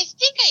I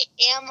think I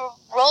am a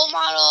role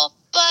model,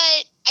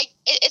 but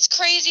it's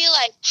crazy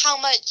like how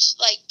much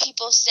like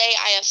people say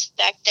I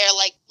affect their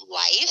like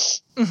life.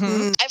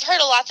 Mm-hmm. I've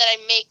heard a lot that I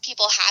make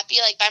people happy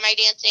like by my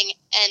dancing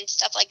and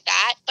stuff like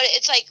that. But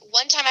it's like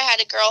one time I had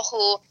a girl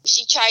who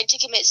she tried to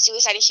commit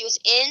suicide and she was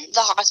in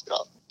the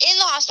hospital.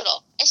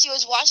 And she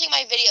was watching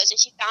my videos and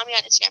she found me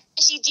on Instagram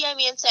and she DM'd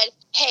me and said,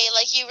 hey,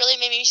 like you really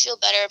made me feel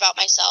better about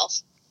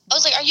myself. I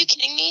was like, are you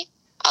kidding me?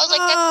 I was like,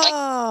 that's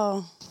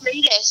like the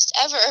greatest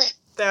ever.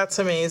 That's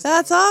amazing.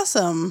 That's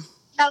awesome.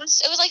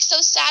 It was like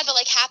so sad, but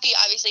like happy,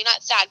 obviously.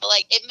 Not sad, but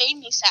like it made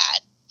me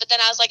sad. But then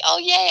I was like, oh,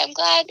 yay, I'm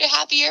glad you're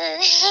happier.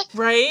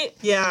 Right?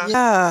 Yeah.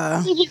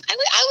 Yeah.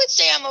 I would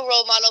say I'm a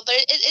role model, but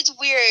it's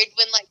weird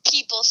when like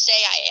people say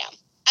I am.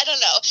 I don't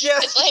know. Yeah.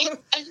 It's like,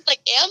 I'm just like,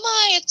 am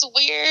I? It's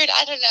weird.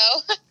 I don't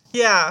know.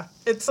 Yeah.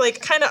 It's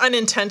like kind of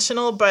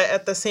unintentional, but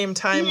at the same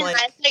time, like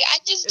I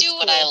just do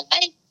what I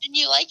like and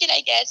you like it,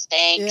 I guess.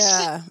 Thanks.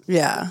 Yeah.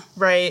 Yeah.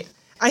 Right.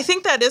 I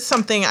think that is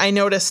something I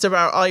noticed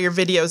about all your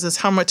videos is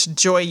how much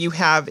joy you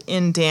have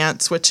in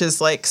dance, which is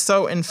like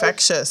so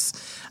infectious.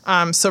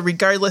 So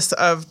regardless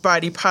of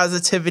body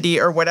positivity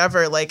or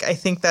whatever, like I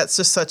think that's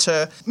just such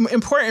a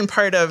important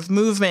part of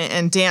movement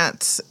and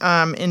dance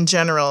in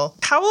general.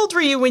 How old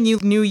were you when you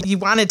knew you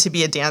wanted to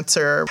be a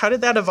dancer? How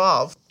did that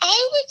evolve?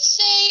 I would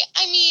say,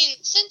 I mean,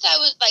 since I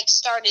was like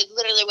started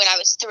literally when I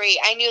was 3,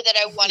 I knew that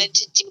I wanted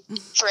to do it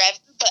forever.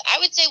 But I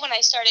would say when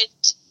I started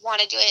to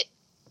want to do it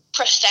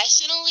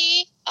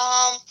professionally,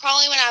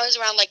 probably when I was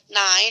around like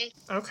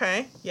 9.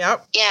 Okay.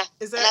 Yep. Yeah.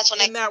 Is that, and that's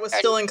when that was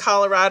still in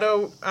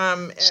Colorado?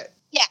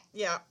 Yeah.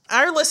 Yeah.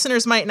 Our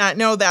listeners might not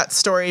know that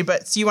story,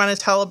 but do you want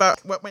to tell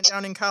about what went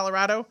down in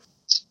Colorado?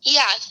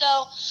 Yeah.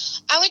 So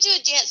I went to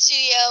a dance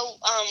studio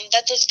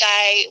that this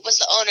guy was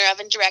the owner of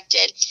and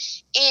directed.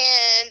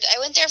 And I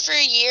went there for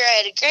a year.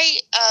 I had a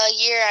great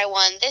year. I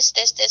won this,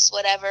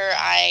 whatever.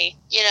 I,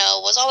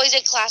 was always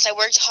in class. I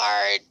worked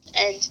hard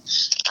and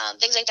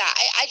things like that.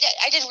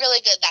 I did really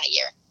good that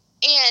year.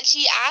 And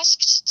he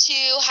asked to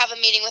have a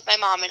meeting with my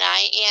mom and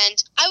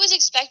I was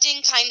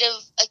expecting kind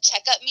of a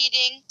checkup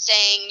meeting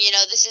saying,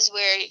 this is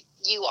where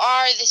you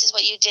are, this is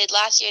what you did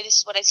last year, this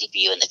is what I see for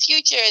you in the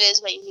future, this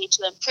is what you need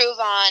to improve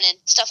on and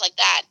stuff like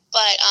that.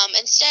 But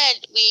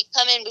instead, we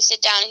come in, we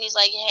sit down, and he's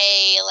like,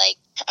 hey, like,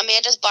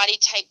 Amanda's body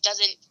type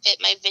doesn't fit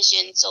my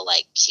vision, so,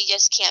 like, she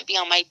just can't be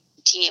on my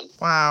team.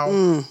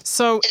 Wow.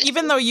 So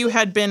even though you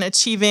had been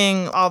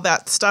achieving all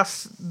that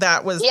stuff,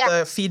 that was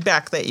the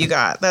feedback that you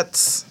got.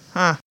 That's,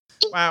 wow.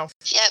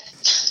 Yep.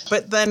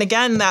 But then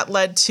again, that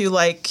led to,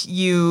 like,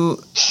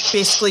 you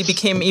basically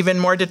became even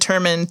more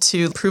determined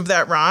to prove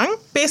that wrong,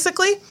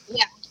 basically?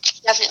 Yeah,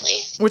 definitely.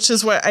 Which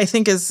is what I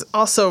think is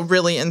also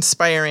really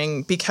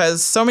inspiring,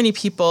 because so many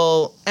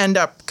people end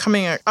up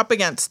coming up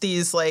against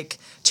these, like,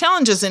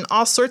 challenges in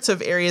all sorts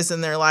of areas in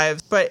their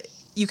lives, but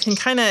you can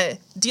kind of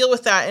deal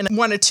with that in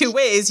one of two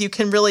ways. You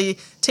can really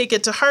take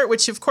it to heart,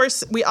 which of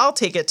course we all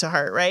take it to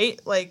heart, right?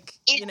 Like,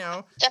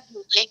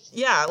 definitely.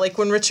 Yeah, like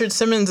when Richard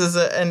Simmons is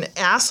an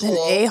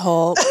asshole. An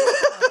a-hole.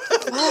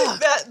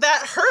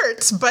 that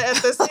hurts, but at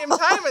the same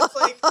time, it's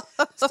like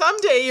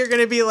someday you're going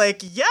to be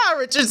like, yeah,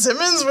 Richard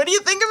Simmons, what do you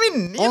think of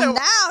me? Now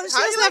she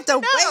doesn't have to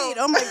wait.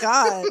 Oh my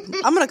God.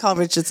 I'm going to call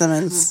Richard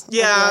Simmons.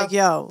 Yeah. Like,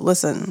 yo,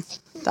 listen.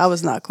 That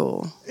was not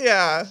cool.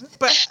 Yeah.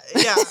 But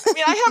yeah, I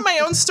mean, I have my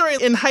own story.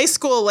 In high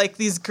school, like,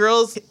 these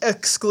girls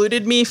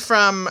excluded me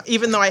from,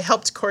 even though I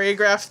helped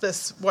choreograph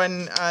this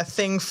one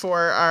thing for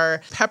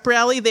our pep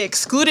rally, they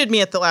excluded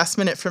me at the last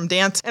minute from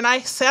dance. And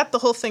I sat the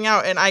whole thing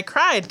out and I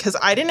cried because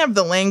I didn't have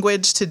the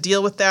language to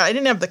deal with that. I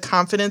didn't have the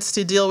confidence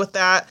to deal with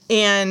that.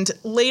 And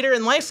later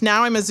in life,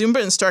 now I'm a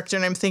Zumba instructor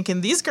and I'm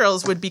thinking these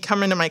girls would be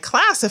coming to my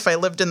class if I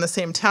lived in the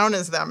same town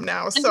as them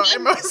now. So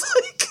I'm always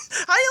like,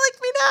 how do you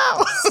like me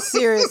now?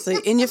 Seriously,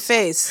 in your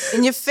face.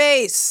 In your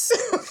face.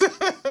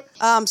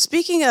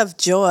 Speaking of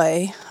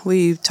joy,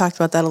 we talked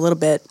about that a little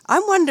bit.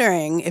 I'm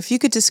wondering if you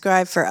could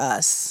describe for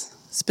us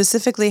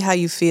specifically how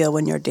you feel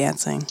when you're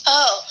dancing.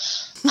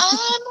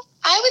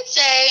 I would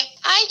say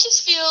I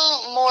just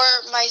feel more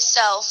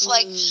myself.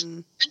 Like, I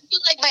feel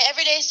like my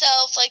everyday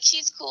self. Like,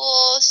 she's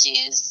cool,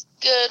 she's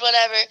good,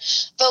 whatever.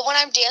 But when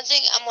I'm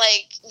dancing, I'm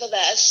like the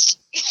best.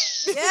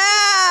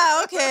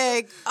 Yeah,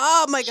 okay.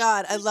 Oh my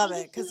God, I love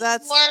it because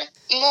that's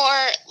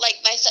more like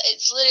myself.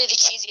 It's literally the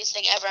cheesiest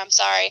thing ever. I'm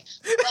sorry,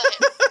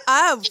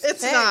 but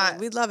it's not.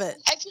 We love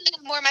it. I feel like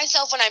I'm more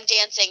myself when I'm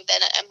dancing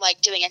than I'm like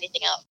doing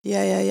anything else.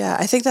 Yeah.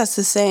 I think that's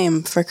the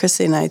same for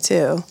Chrissy and I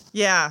too.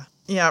 Yeah,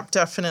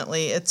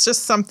 definitely. It's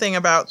just something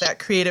about that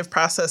creative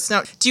process.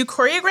 Now, do you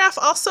choreograph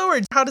also, or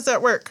how does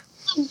that work?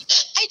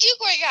 I do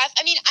choreograph.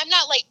 I mean, I'm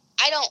not like,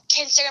 I don't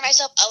consider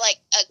myself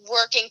a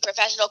working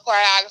professional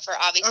choreographer,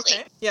 obviously.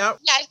 Okay. Yeah.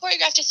 Yeah, I've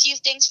choreographed a few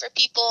things for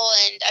people,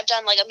 and I've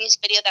done like a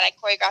music video that I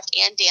choreographed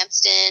and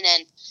danced in,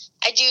 and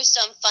I do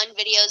some fun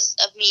videos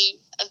of me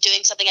of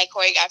doing something I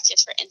choreographed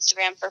just for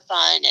Instagram for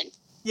fun, and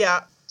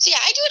yeah. So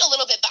yeah, I do it a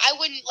little bit, but I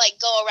wouldn't like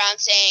go around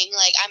saying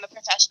like I'm a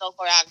professional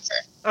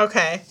choreographer.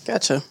 Okay.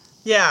 Gotcha.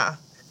 Yeah.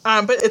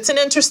 But it's an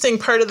interesting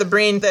part of the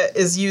brain that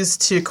is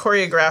used to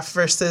choreograph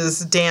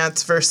versus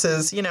dance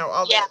versus,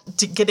 all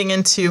getting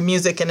into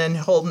music in a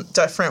whole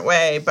different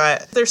way.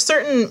 But there's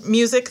certain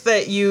music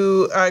that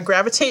you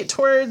gravitate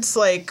towards.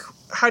 Like,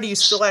 how do you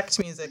select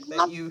music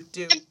that you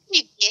do? I'm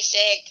pretty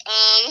basic.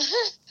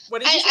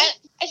 What did you say?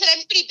 I said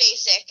I'm pretty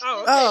basic.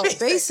 Oh, okay.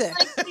 Basic.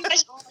 Like, pretty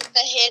much all of the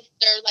hits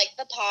are like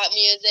the pop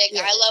music.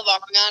 Yeah. I love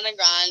Ariana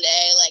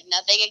Grande. Like,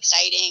 nothing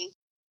exciting.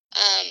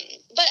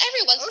 But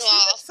every once in a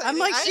while, I'm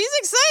like, she's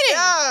exciting.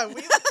 Yeah,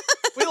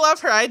 we love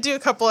her. I do a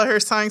couple of her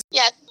songs.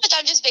 Yeah, but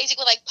I'm just basic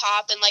with like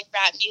pop and like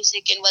rap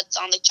music and what's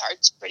on the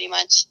charts, pretty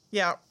much.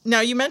 Yeah.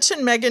 Now you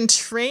mentioned Meghan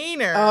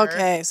Trainor.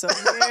 Okay, so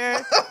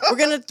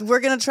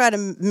we're gonna try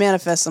to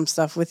manifest some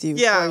stuff with you.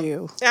 Yeah. For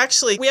you.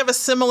 Actually, we have a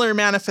similar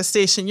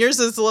manifestation. Yours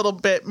is a little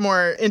bit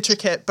more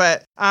intricate,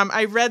 but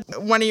I read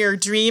one of your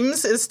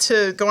dreams is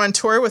to go on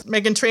tour with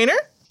Meghan Trainor.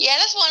 Yeah,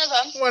 that's one of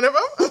them. One of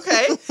them?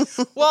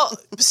 Okay. Well,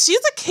 she's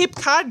a Cape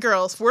Cod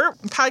girl. We're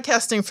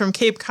podcasting from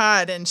Cape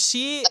Cod, and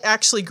she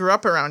actually grew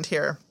up around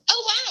here.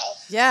 Oh, wow.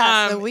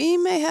 Yeah, so we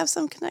may have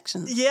some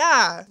connections.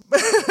 Yeah.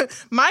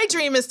 My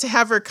dream is to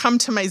have her come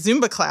to my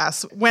Zumba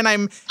class when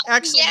I'm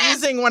actually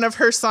using one of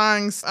her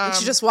songs. And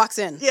she just walks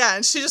in. Yeah,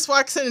 and she just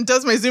walks in and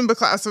does my Zumba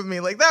class with me.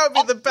 Like, that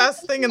would be the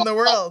best thing in the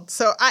world.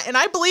 So,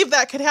 I believe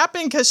that could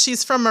happen because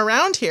she's from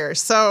around here.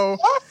 So...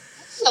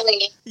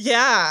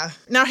 Yeah.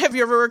 Now, have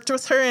you ever worked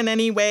with her in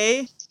any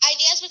way? I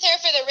danced with her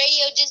for the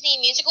Radio Disney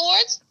Music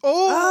Awards.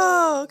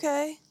 Oh,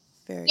 okay.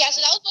 So that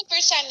was my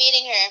first time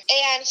meeting her.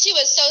 And she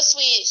was so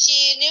sweet.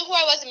 She knew who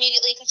I was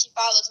immediately because she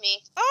follows me.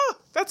 Oh,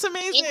 that's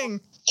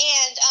amazing.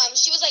 And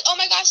she was like, oh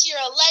my gosh,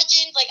 you're a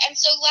legend. Like, I'm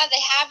so glad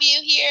they have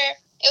you here.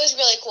 It was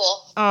really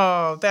cool.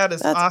 Oh,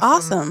 that's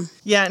awesome.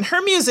 Yeah, and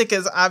her music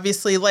is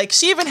obviously like,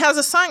 she even has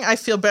a song, I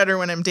Feel Better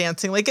When I'm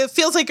Dancing. Like, it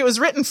feels like it was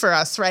written for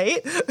us,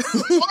 right?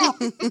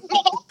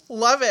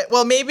 Love it.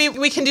 Well, maybe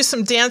we can do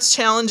some dance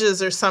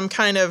challenges or some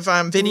kind of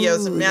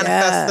videos and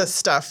manifest this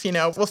stuff. You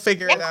know, we'll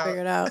figure it out.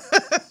 Figure it out.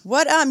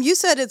 What you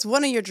said it's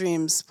one of your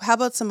dreams. How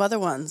about some other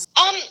ones?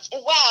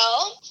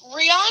 Well,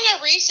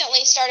 Rihanna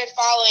recently started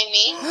following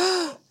me.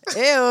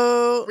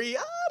 Ew.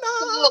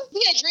 Rihanna.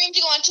 We had a dream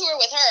to go on tour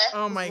with her.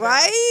 Oh my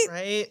Right? God.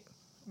 Right?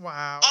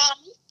 Wow.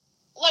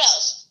 What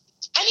else?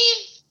 I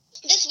mean,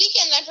 this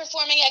weekend I'm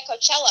performing at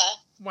Coachella.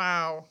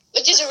 Wow.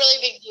 Which is a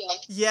really big deal.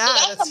 Yeah,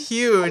 So that's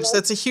huge.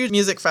 That's a huge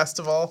music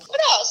festival.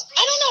 What else?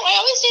 I don't know. I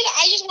always say that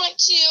I just want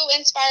to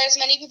inspire as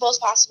many people as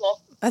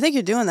possible. I think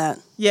you're doing that.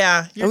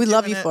 Yeah. And we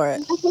love you for it.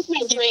 That's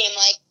my dream.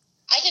 Like,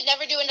 I could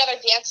never do another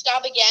dance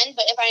job again,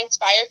 but if I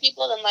inspire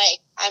people, then, like,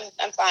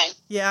 I'm fine.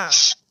 Yeah.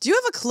 Do you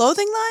have a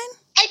clothing line?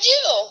 I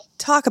do.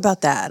 Talk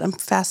about that. I'm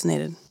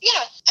fascinated.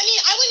 Yeah. I mean,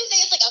 I wouldn't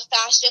say it's like a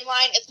fashion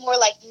line. It's more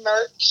like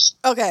merch.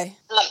 Okay.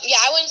 Yeah,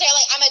 I wouldn't say,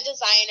 like, I'm a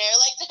designer.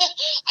 Like,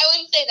 I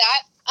wouldn't say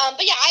that.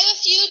 But yeah, I have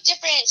a few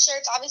different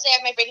shirts. Obviously, I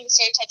have my Breaking the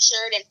Stereotype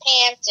shirt and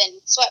pants and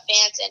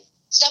sweatpants and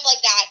stuff like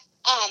that.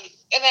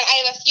 And then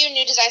I have a few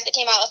new designs that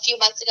came out a few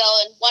months ago,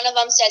 and one of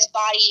them says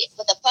body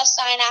with a plus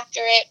sign after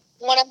it.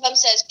 One of them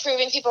says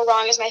proving people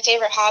wrong is my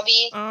favorite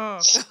hobby. Oh,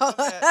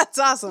 That's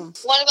awesome.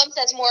 One of them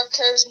says more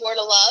curves, more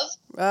to love.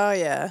 Oh,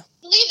 yeah.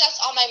 I believe that's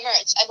all my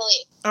merch, I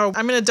believe. Oh,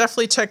 I'm going to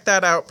definitely check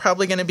that out.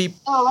 Probably going to be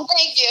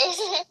Thank you.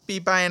 be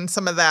buying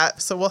some of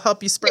that. So we'll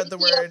help you spread the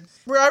Thank you. word.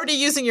 We're already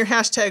using your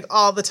hashtag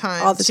all the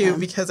time, too,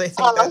 because I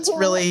think that's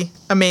really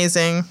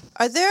amazing.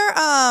 Are there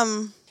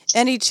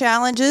any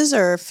challenges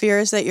or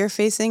fears that you're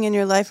facing in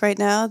your life right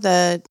now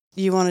that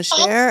you want to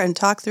share and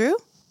talk through?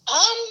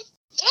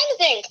 Trying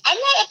to think. I'm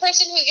not a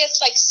person who gets,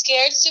 like,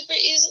 scared super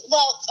easily.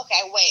 Well,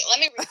 okay, wait. Let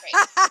me rephrase.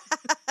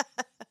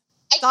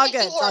 It's all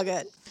good. It's all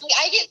good. Like,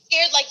 I get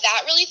scared like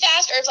that really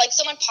fast, or if, like,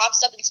 someone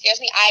pops up and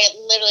scares me, I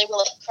literally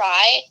will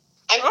cry.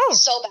 I'm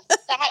so bad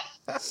at that.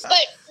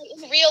 But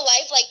in real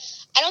life, like,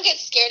 I don't get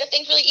scared of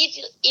things really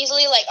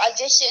easily, like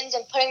auditions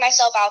and putting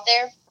myself out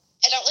there.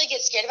 I don't really get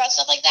scared about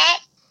stuff like that.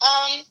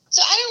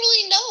 So I don't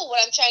really know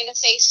what I'm trying to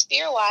face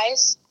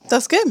fear-wise.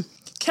 That's good.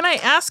 Can I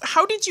ask,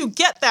 how did you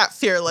get that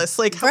fearless?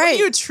 Like, how do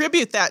you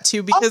attribute that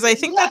to? Because I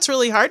think that's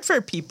really hard for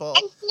people.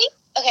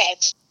 Okay,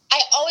 I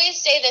always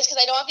say this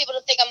because I don't want people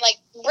to think I'm, like,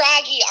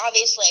 braggy,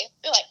 obviously.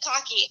 Or, like,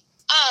 cocky.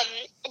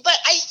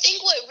 But I think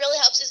what really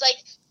helps is, like,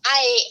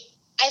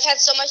 I've had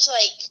so much,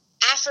 like,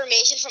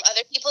 affirmation from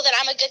other people that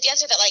I'm a good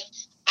dancer that, like,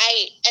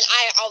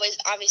 I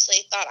always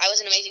obviously thought I was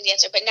an amazing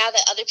dancer, but now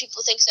that other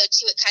people think so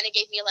too, it kind of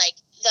gave me, like,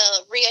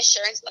 the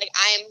reassurance, like,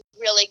 I'm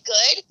really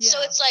good. Yeah.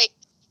 So it's, like,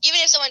 even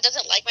if someone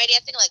doesn't like my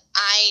dancing, like,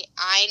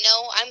 I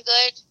know I'm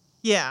good.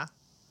 Yeah.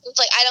 It's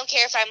like, I don't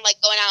care if I'm,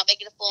 like, going out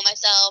making a fool of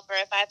myself, or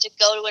if I have to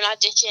go to an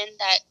audition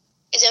that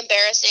is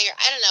embarrassing, or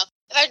I don't know.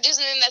 If I do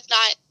something that's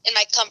not in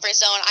my comfort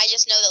zone, I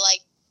just know that,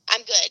 like,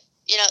 I'm good.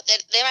 You know,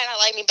 they might not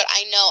like me, but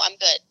I know I'm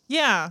good.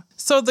 Yeah.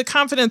 So the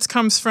confidence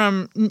comes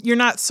from, you're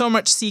not so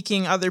much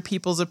seeking other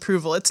people's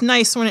approval. It's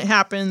nice when it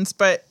happens,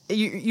 but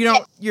you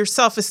don't, your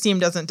self-esteem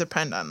doesn't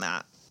depend on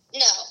that.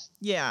 No.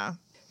 Yeah.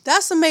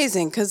 That's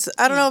amazing, because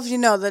I don't know if you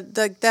know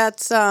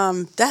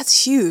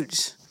that's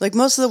huge. Like,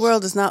 most of the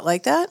world is not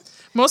like that.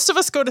 Most of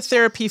us go to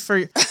therapy for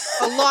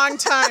a long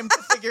time to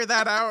figure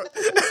that out.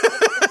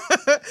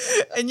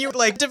 And you,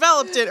 like,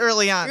 developed it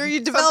early on. You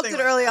developed it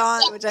early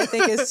on, which I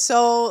think is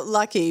so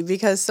lucky,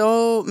 because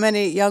so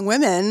many young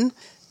women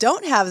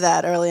don't have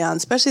that early on,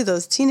 especially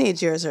those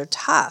teenage years are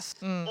tough.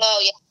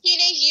 Oh, yeah.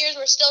 Teenage years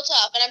were still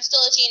tough, and I'm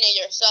still a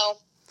teenager, so.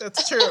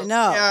 That's true. I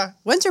know. Yeah.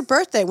 When's your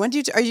birthday?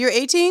 Are you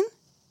 18?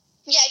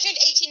 Yeah, I turned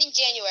 18 in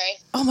January.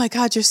 Oh, my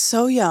God, you're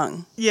so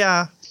young.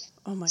 Yeah.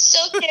 Oh, my God.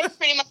 Still a kid,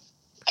 pretty much.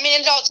 I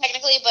mean, adult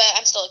technically, but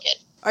I'm still a kid.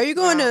 Are you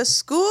going to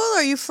school?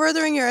 Are you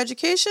furthering your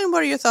education?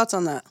 What are your thoughts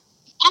on that?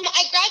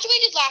 I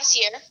graduated last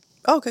year.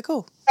 Oh, okay,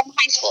 cool. From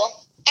high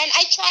school. And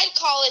I tried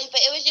college,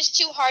 but it was just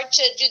too hard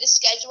to do the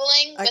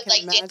scheduling with,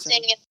 like,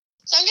 dancing.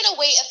 So I'm going to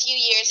wait a few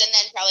years and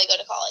then probably go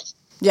to college.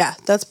 Yeah,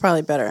 that's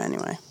probably better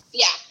anyway.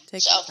 Yeah.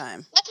 Take your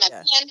time. That's my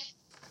plan.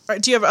 All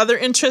right, do you have other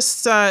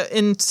interests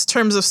in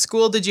terms of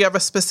school? Did you have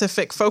a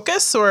specific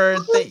focus or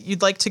that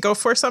you'd like to go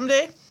for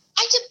someday?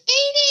 I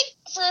debated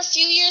for a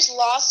few years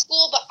law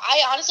school, but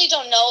I honestly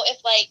don't know if,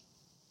 like,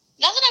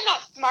 not that I'm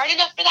not smart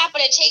enough for that,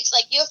 but it takes,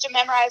 like, you have to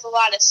memorize a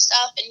lot of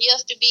stuff, and you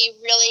have to be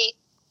really,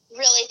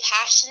 really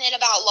passionate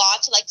about law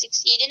to, like,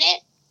 succeed in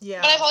it.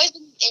 Yeah. But I've always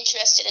been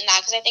interested in that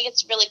because I think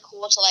it's really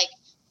cool to, like,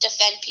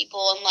 defend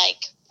people, and,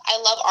 like, I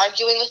love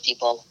arguing with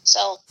people,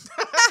 so.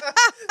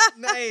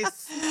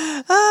 Nice.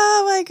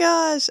 Oh, my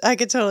gosh. I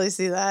could totally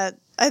see that.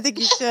 I think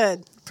you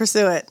should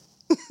pursue it.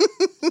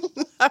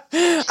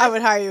 I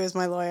would hire you as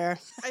my lawyer.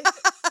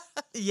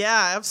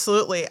 Yeah,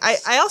 absolutely.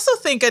 I also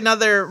think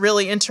another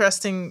really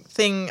interesting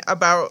thing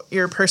about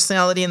your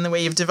personality and the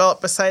way you've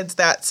developed, besides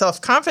that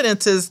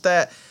self-confidence, is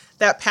that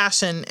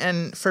passion,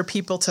 and for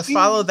people to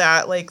follow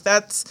that, like,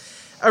 that's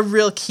a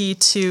real key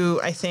to,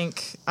 I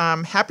think,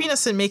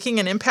 happiness and making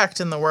an impact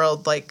in the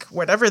world, like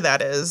whatever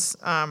that is.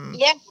 Yeah,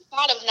 the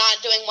thought of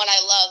not doing what I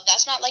love,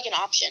 that's not like an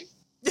option.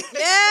 Yeah.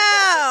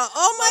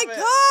 Oh my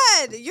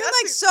God. You're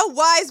like so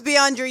wise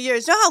beyond your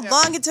years. You know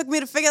how long it took me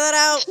to figure that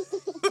out?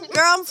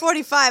 Girl, I'm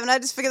 45 and I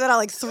just figured that out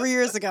like 3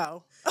 years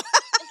ago.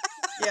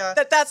 Yeah.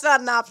 That's not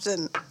an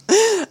option.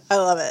 I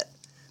love it.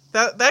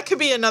 That could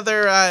be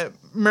another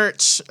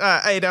merch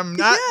item,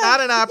 not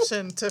an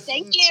option to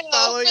Thank you.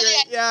 follow your.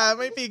 Yeah, it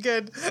might be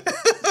good.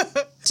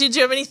 Did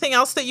you have anything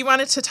else that you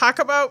wanted to talk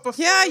about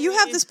before? Yeah, you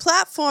have this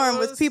platform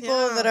with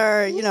people that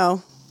are,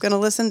 going to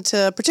listen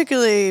to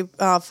particularly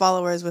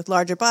followers with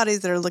larger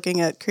bodies that are looking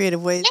at creative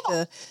ways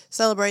to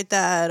celebrate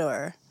that,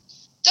 or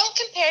don't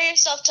compare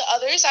yourself to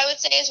others, I would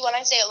say, is what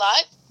I say a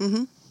lot.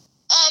 Mm-hmm.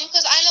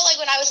 Because I know, like,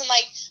 when I was in,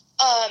 like,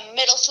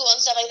 middle school and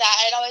stuff like that,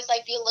 I'd always,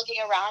 like, be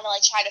looking around and,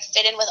 like, try to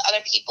fit in with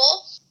other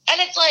people. And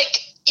it's,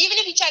 like, even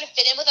if you try to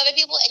fit in with other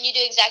people and you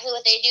do exactly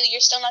what they do,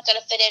 you're still not going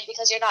to fit in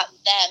because you're not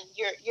them.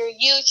 You're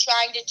you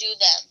trying to do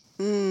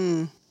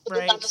them.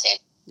 Right. It's not the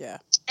same.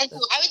 Yeah. And so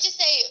I would just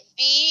say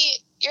be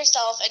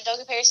yourself and don't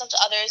compare yourself to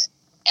others.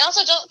 And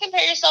also don't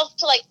compare yourself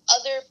to, like,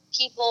 other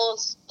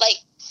people's, like,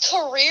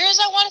 careers,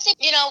 I want to say,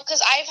 because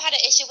I've had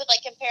an issue with,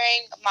 like,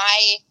 comparing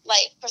my,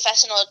 like,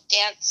 professional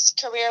dance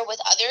career with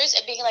others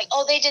and being like,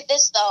 oh, they did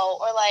this, though,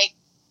 or, like,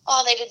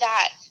 oh, they did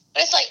that.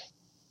 But it's like,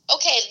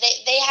 okay,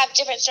 they have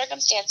different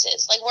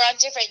circumstances. Like, we're on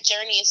different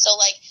journeys, so,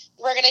 like,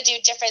 we're going to do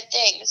different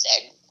things.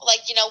 And,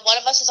 like, one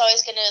of us is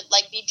always going to,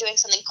 like, be doing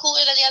something cooler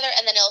than the other,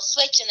 and then it'll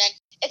switch, and then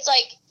it's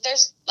like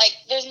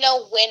there's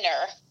no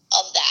winner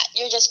of that.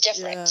 You're just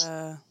different.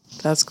 Yeah,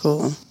 that's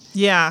cool.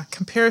 Yeah,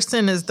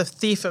 comparison is the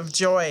thief of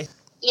joy.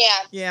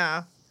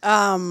 Yeah.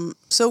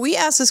 So we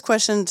asked this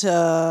question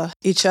to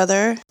each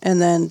other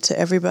and then to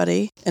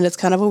everybody, and it's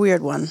kind of a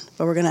weird one,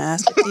 but we're going to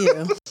ask it to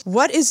you.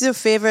 What is your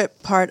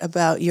favorite part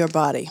about your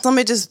body? Let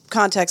me just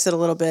context it a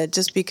little bit,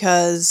 just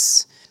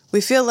because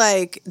we feel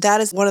like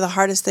that is one of the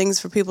hardest things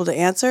for people to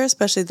answer,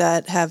 especially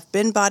that have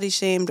been body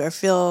shamed or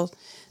feel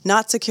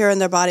not secure in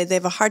their body. They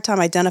have a hard time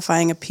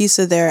identifying a piece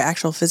of their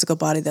actual physical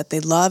body that they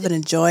love and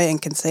enjoy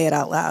and can say it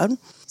out loud.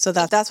 So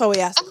that's why we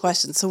asked the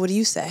question. So what do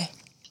you say?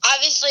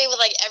 Obviously, with,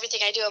 like,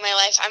 everything I do in my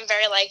life, I'm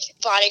very, like,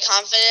 body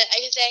confident,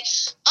 I could say.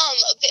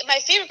 My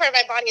favorite part of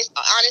my body is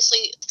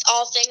honestly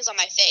all things on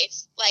my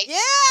face. Like, yeah,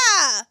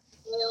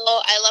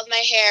 I love my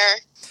hair.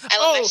 I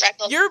love my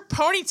freckles. Your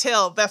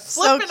ponytail, the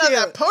flipping of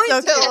that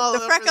ponytail. So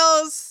the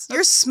freckles,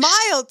 your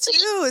smile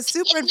too is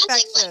super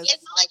infectious.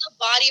 It's not like a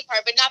body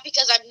part, but not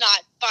because I'm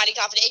not body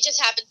confident. It just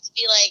happens to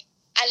be like,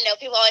 I don't know,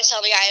 people always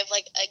tell me I have,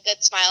 like, a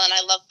good smile and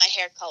I love my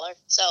hair color.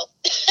 So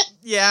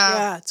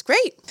yeah, it's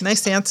great.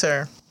 Nice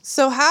answer.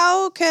 So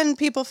how can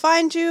people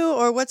find you,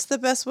 or what's the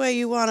best way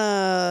you want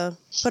to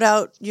put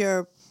out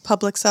your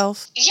public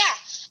self? Yeah.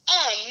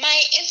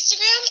 My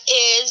Instagram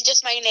is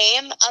just my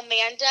name,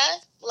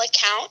 Amanda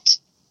LaCount,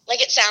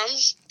 like it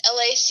sounds,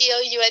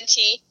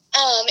 LACOUNT.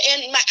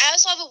 And I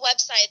also have a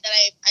website that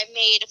I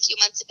made a few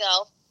months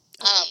ago.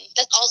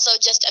 That's also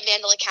just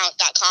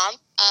amandalacount.com.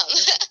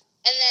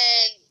 And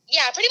then,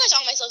 yeah, pretty much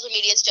all my social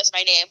media is just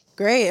my name.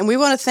 Great. And we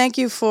want to thank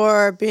you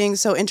for being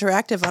so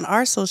interactive on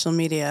our social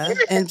media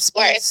and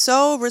being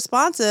so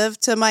responsive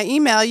to my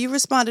email. You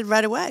responded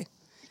right away.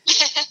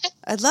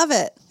 I love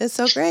it. It's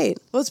so great.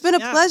 Well, it's been a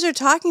pleasure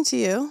talking to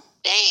you.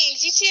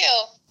 Thanks. You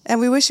too. And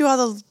we wish you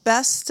all the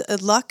best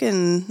of luck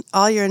in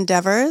all your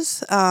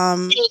endeavors.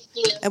 Thank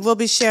you. And we'll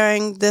be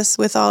sharing this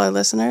with all our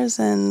listeners,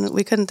 and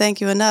we couldn't thank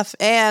you enough.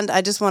 And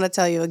I just want to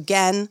tell you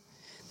again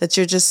that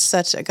you're just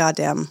such a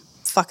goddamn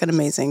fucking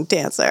amazing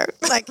dancer.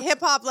 Like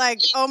hip-hop,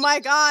 like, oh my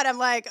God. I'm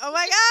like, oh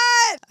my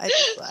God. I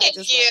just love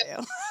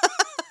you.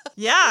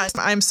 Yeah,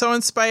 I'm so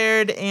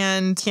inspired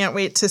and can't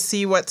wait to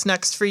see what's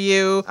next for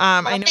you.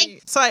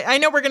 I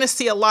know we're going to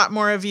see a lot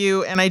more of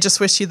you, and I just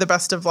wish you the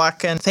best of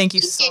luck, and thank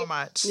you so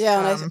much.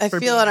 Yeah, and I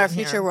feel in our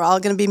future we're all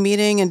going to be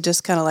meeting and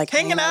just kind of like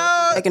hanging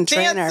out with Megan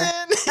Trainor.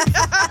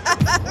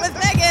 With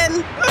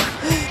Megan.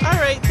 All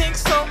right,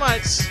 thanks so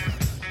much.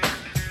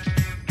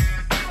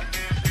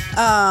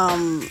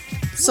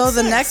 So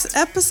the next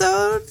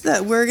episode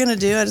that we're going to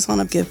do, I just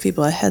want to give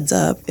people a heads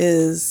up,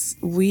 is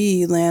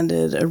we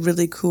landed a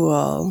really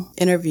cool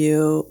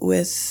interview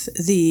with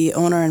the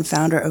owner and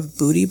founder of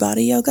Booty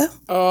Body Yoga.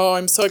 Oh,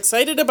 I'm so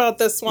excited about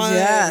this one.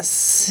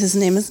 Yes. His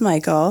name is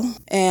Michael,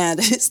 and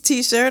his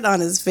t-shirt on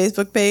his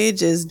Facebook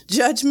page is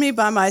 "Judge me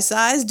by my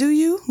size, do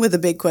you?" with a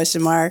big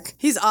question mark.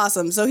 He's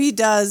awesome. So he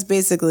does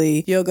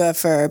basically yoga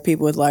for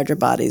people with larger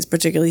bodies,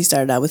 particularly he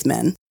started out with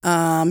men.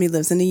 He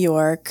lives in New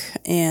York,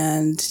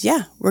 and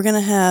yeah, we're going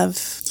to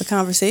have a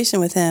conversation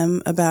with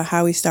him about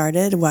how he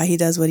started, why he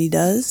does what he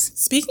does.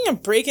 Speaking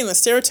of breaking the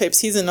stereotypes,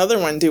 he's another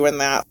one doing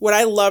that. What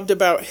I loved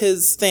about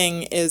his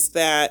thing is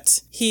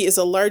that he is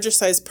a larger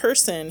sized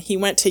person. He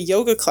went to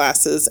yoga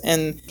classes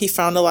and he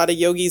found a lot of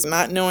yogis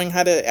not knowing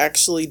how to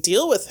actually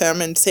deal with him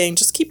and saying,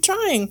 just keep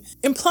trying,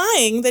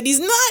 implying that he's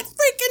not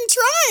freaking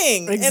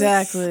trying.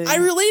 Exactly. And I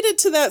related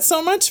to that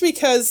so much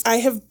because I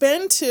have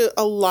been to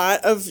a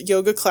lot of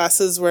yoga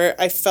classes where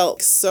I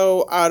felt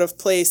so out of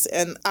place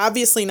and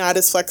obviously not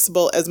as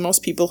flexible as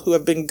most people who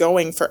have been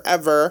going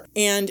forever.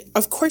 And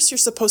of course, you're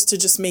supposed to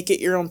just make it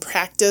your own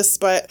practice,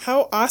 but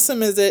how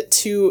awesome is it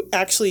to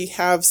actually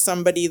have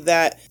somebody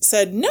that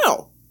said,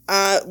 no,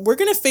 we're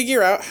going to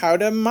figure out how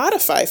to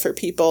modify for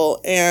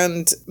people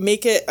and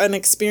make it an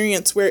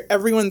experience where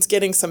everyone's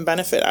getting some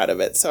benefit out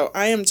of it. So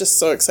I am just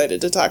so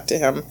excited to talk to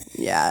him.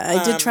 Yeah,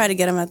 I did try to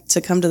get him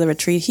to come to the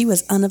retreat. He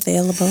was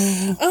unavailable.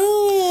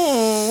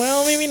 Oh,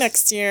 well, maybe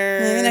next year.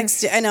 Maybe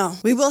next year. I know.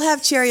 We will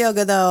have chair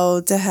yoga, though,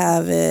 to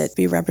have it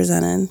be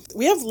represented.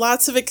 We have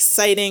lots of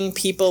exciting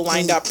people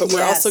lined up, but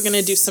we're also going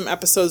to do some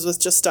episodes with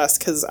just us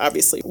because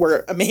obviously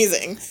we're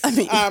amazing. I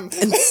mean,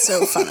 it's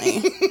so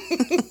funny.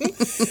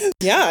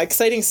 Yeah,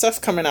 exciting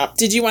stuff coming up.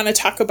 Did you want to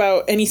talk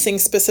about anything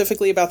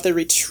specifically about the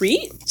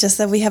retreat? Just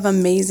that we have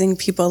amazing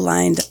people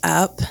lined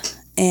up.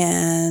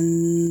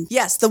 And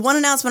yes, the one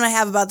announcement I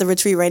have about the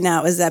retreat right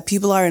now is that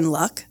people are in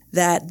luck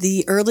that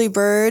the early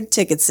bird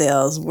ticket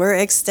sales were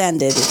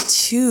extended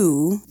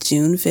to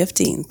June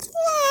 15th.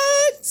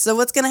 What? So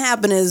what's going to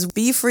happen is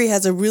Be Free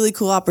has a really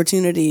cool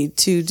opportunity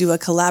to do a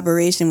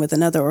collaboration with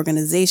another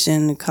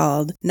organization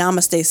called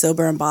Namaste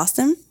Sober in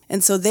Boston.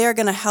 And so they're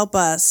going to help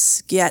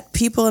us get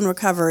people in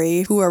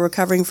recovery who are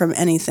recovering from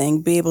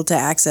anything be able to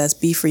access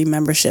Be Free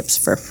memberships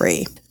for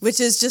free, which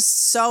is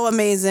just so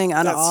amazing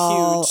on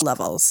all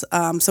levels.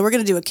 So we're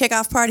going to do a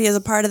kickoff party as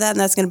a part of that, and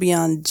that's going to be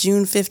on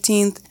June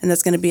 15th, and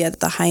that's going to be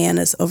at the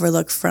Hyannis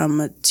Overlook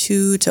from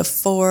 2 to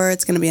 4.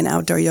 It's going to be an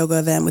outdoor yoga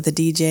event with a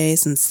DJ,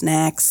 some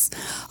snacks,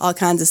 all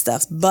kinds of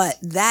stuff. But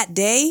that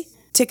day,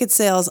 ticket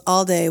sales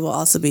all day will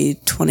also be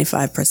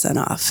 25%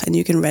 off, and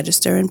you can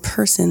register in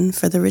person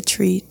for the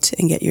retreat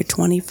and get your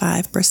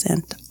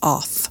 25%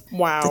 off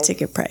the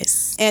ticket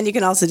price. And you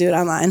can also do it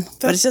online,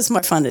 but it's just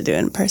more fun to do it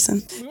in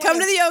person. Come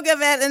to the yoga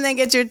event and then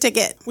get your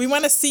ticket. We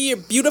want to see your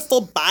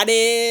beautiful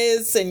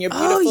bodies and your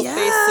beautiful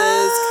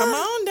faces. Come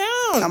on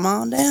down. Come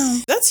on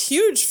down. That's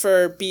huge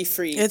for Be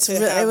Free. It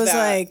was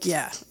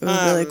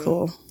really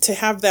cool. To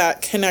have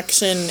that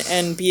connection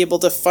and be able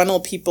to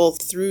funnel people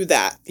through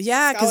that.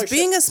 Yeah, because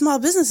being a small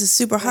business is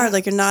super hard.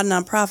 Like, you're not a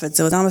nonprofit,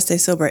 so Namaste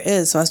Sober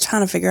is. So I was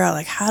trying to figure out,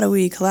 like, how do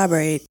we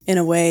collaborate in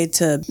a way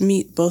to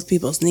meet both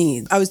people's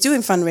needs? I was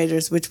doing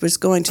fundraisers, which was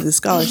going to the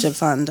scholarship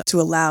fund to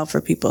allow for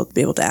people to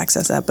be able to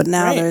access that. But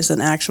now there's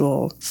an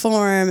actual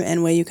form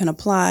and way you can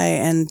apply,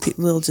 and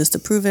people will just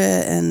approve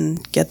it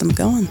and get them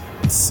going.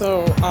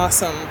 So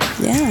awesome.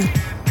 Yeah.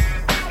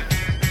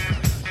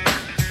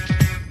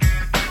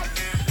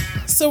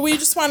 So we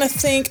just want to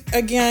thank,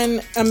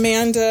 again,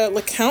 Amanda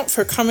LeCount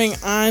for coming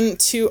on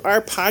to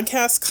our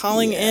podcast,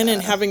 calling in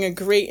and having a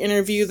great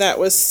interview. That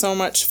was so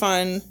much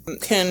fun. You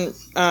can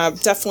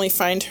definitely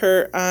find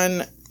her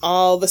on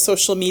all the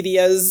social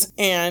medias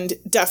and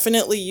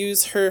definitely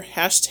use her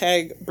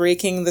hashtag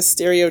Breaking the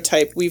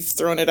Stereotype. We've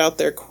thrown it out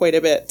there quite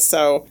a bit,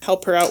 so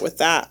help her out with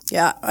that.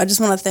 Yeah, I just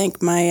want to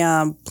thank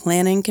my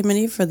planning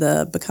committee for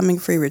the Becoming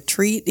Free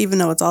retreat. Even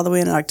though it's all the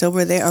way in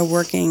October, they are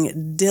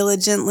working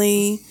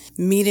diligently,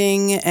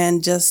 meeting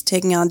and just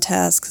taking on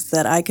tasks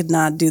that I could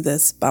not do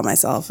this by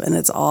myself. And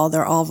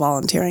they're all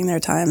volunteering their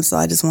time. So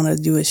I just want to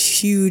do a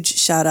huge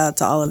shout out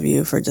to all of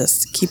you for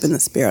just keeping the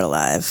spirit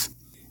alive.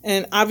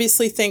 And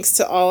obviously, thanks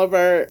to all of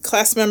our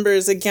class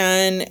members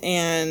again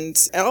and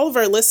all of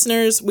our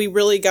listeners. We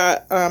really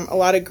got a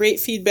lot of great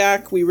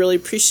feedback. We really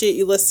appreciate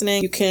you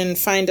listening. You can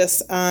find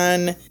us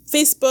on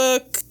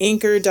Facebook,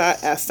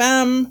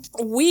 Anchor.fm.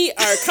 We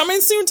are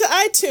coming soon to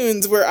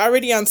iTunes. We're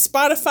already on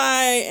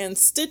Spotify and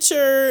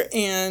Stitcher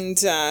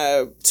and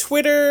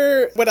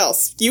Twitter. What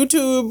else?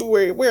 YouTube.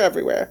 We're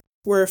everywhere.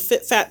 We're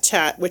Fit Fat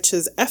Chat, which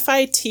is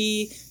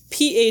FITPHATCHAT.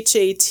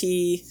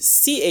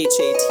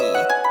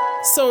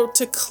 So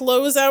to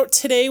close out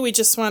today, we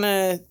just want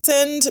to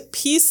send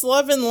peace,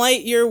 love, and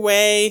light your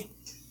way.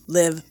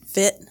 Live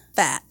fit,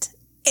 fat,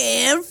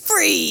 and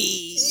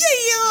free.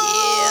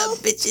 Yeah,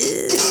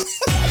 bitches.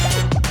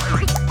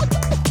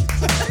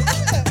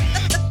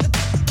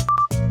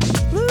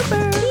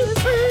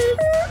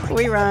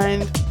 We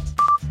rhymed.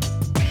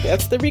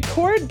 That's the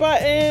record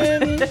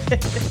button.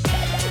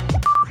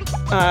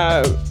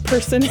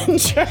 Person in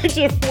charge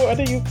of,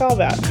 what do you call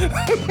that?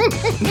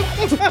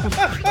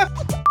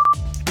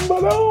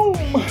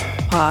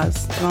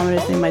 Pause. You want me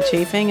to say my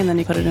chafing and then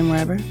you put it in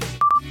wherever?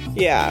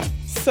 Yeah.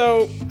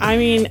 So, I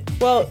mean,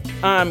 well,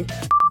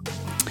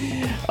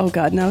 oh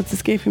God, now it's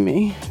escaping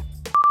me.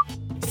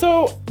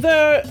 So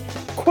the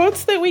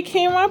quotes that we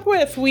came up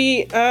with, I'm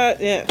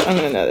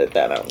gonna edit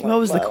that out. What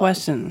was the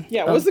question?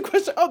 Yeah, what was the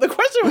question? Oh, the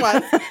question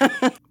was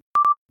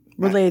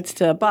relates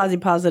to body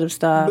positive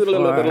stuff.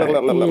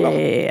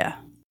 Yeah.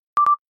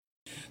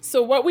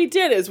 So what we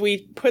did is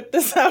we put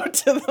this out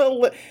to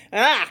the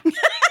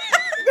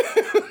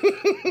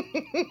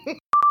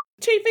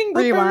chafing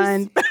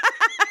rewind.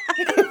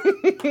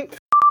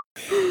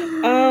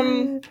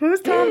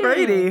 Who's Tom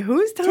Brady?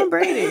 Who's Tom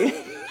Brady?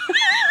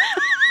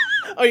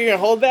 Oh, you're gonna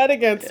hold that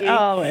against me?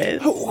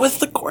 Always. Who was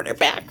the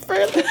quarterback for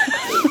that?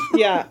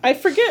 Yeah, I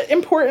forget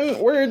important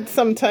words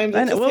sometimes.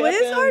 I know. Well, it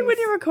is hard when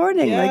you're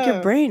recording. Yeah. Like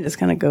your brain just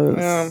kind of goes.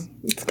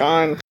 It's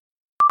gone.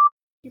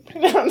 You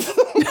pronounce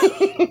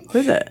Who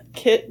is it?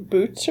 Kit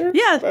Butcher?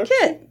 Yeah,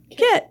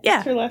 Kit. Yeah.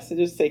 What's her last name?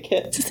 Just say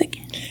Kit. Just like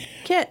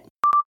Kit.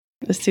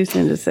 It's too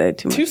soon to say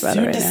too much Too about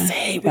soon it right to now.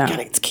 say. We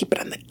gotta keep it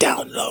on the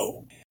down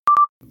low.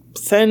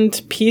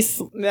 Send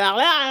peace. I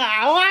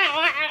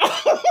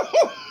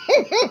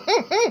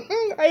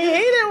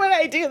hate it when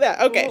I do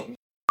that. Okay.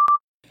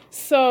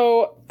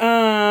 So,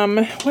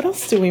 what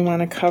else do we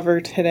want to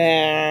cover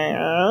today?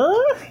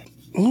 Oh,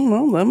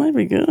 well, that might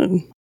be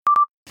good.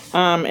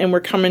 And we're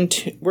coming.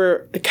 We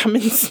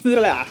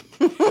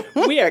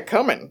are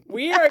coming.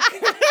 We're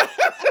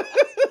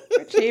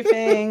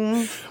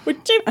Chafing. We're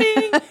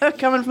chafing.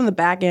 Coming from the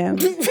back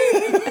end.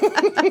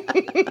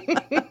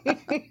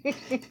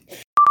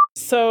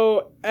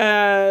 So,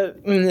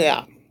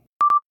 yeah.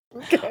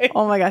 Okay.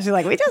 Oh my gosh, you're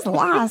like, we just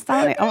lost.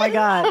 Oh my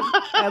God.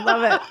 I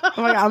love it.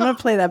 Oh my God, I'm going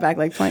to play that back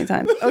like 20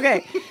 times.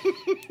 Okay.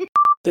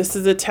 This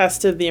is a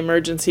test of the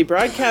emergency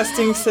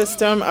broadcasting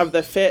system of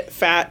the Fit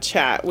Fat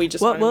Chat. We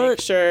just want to make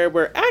sure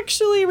we're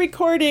actually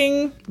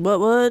recording.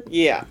 What?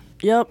 Yeah.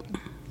 Yep.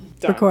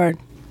 Done. Record.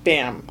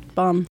 Bam.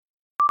 Bum.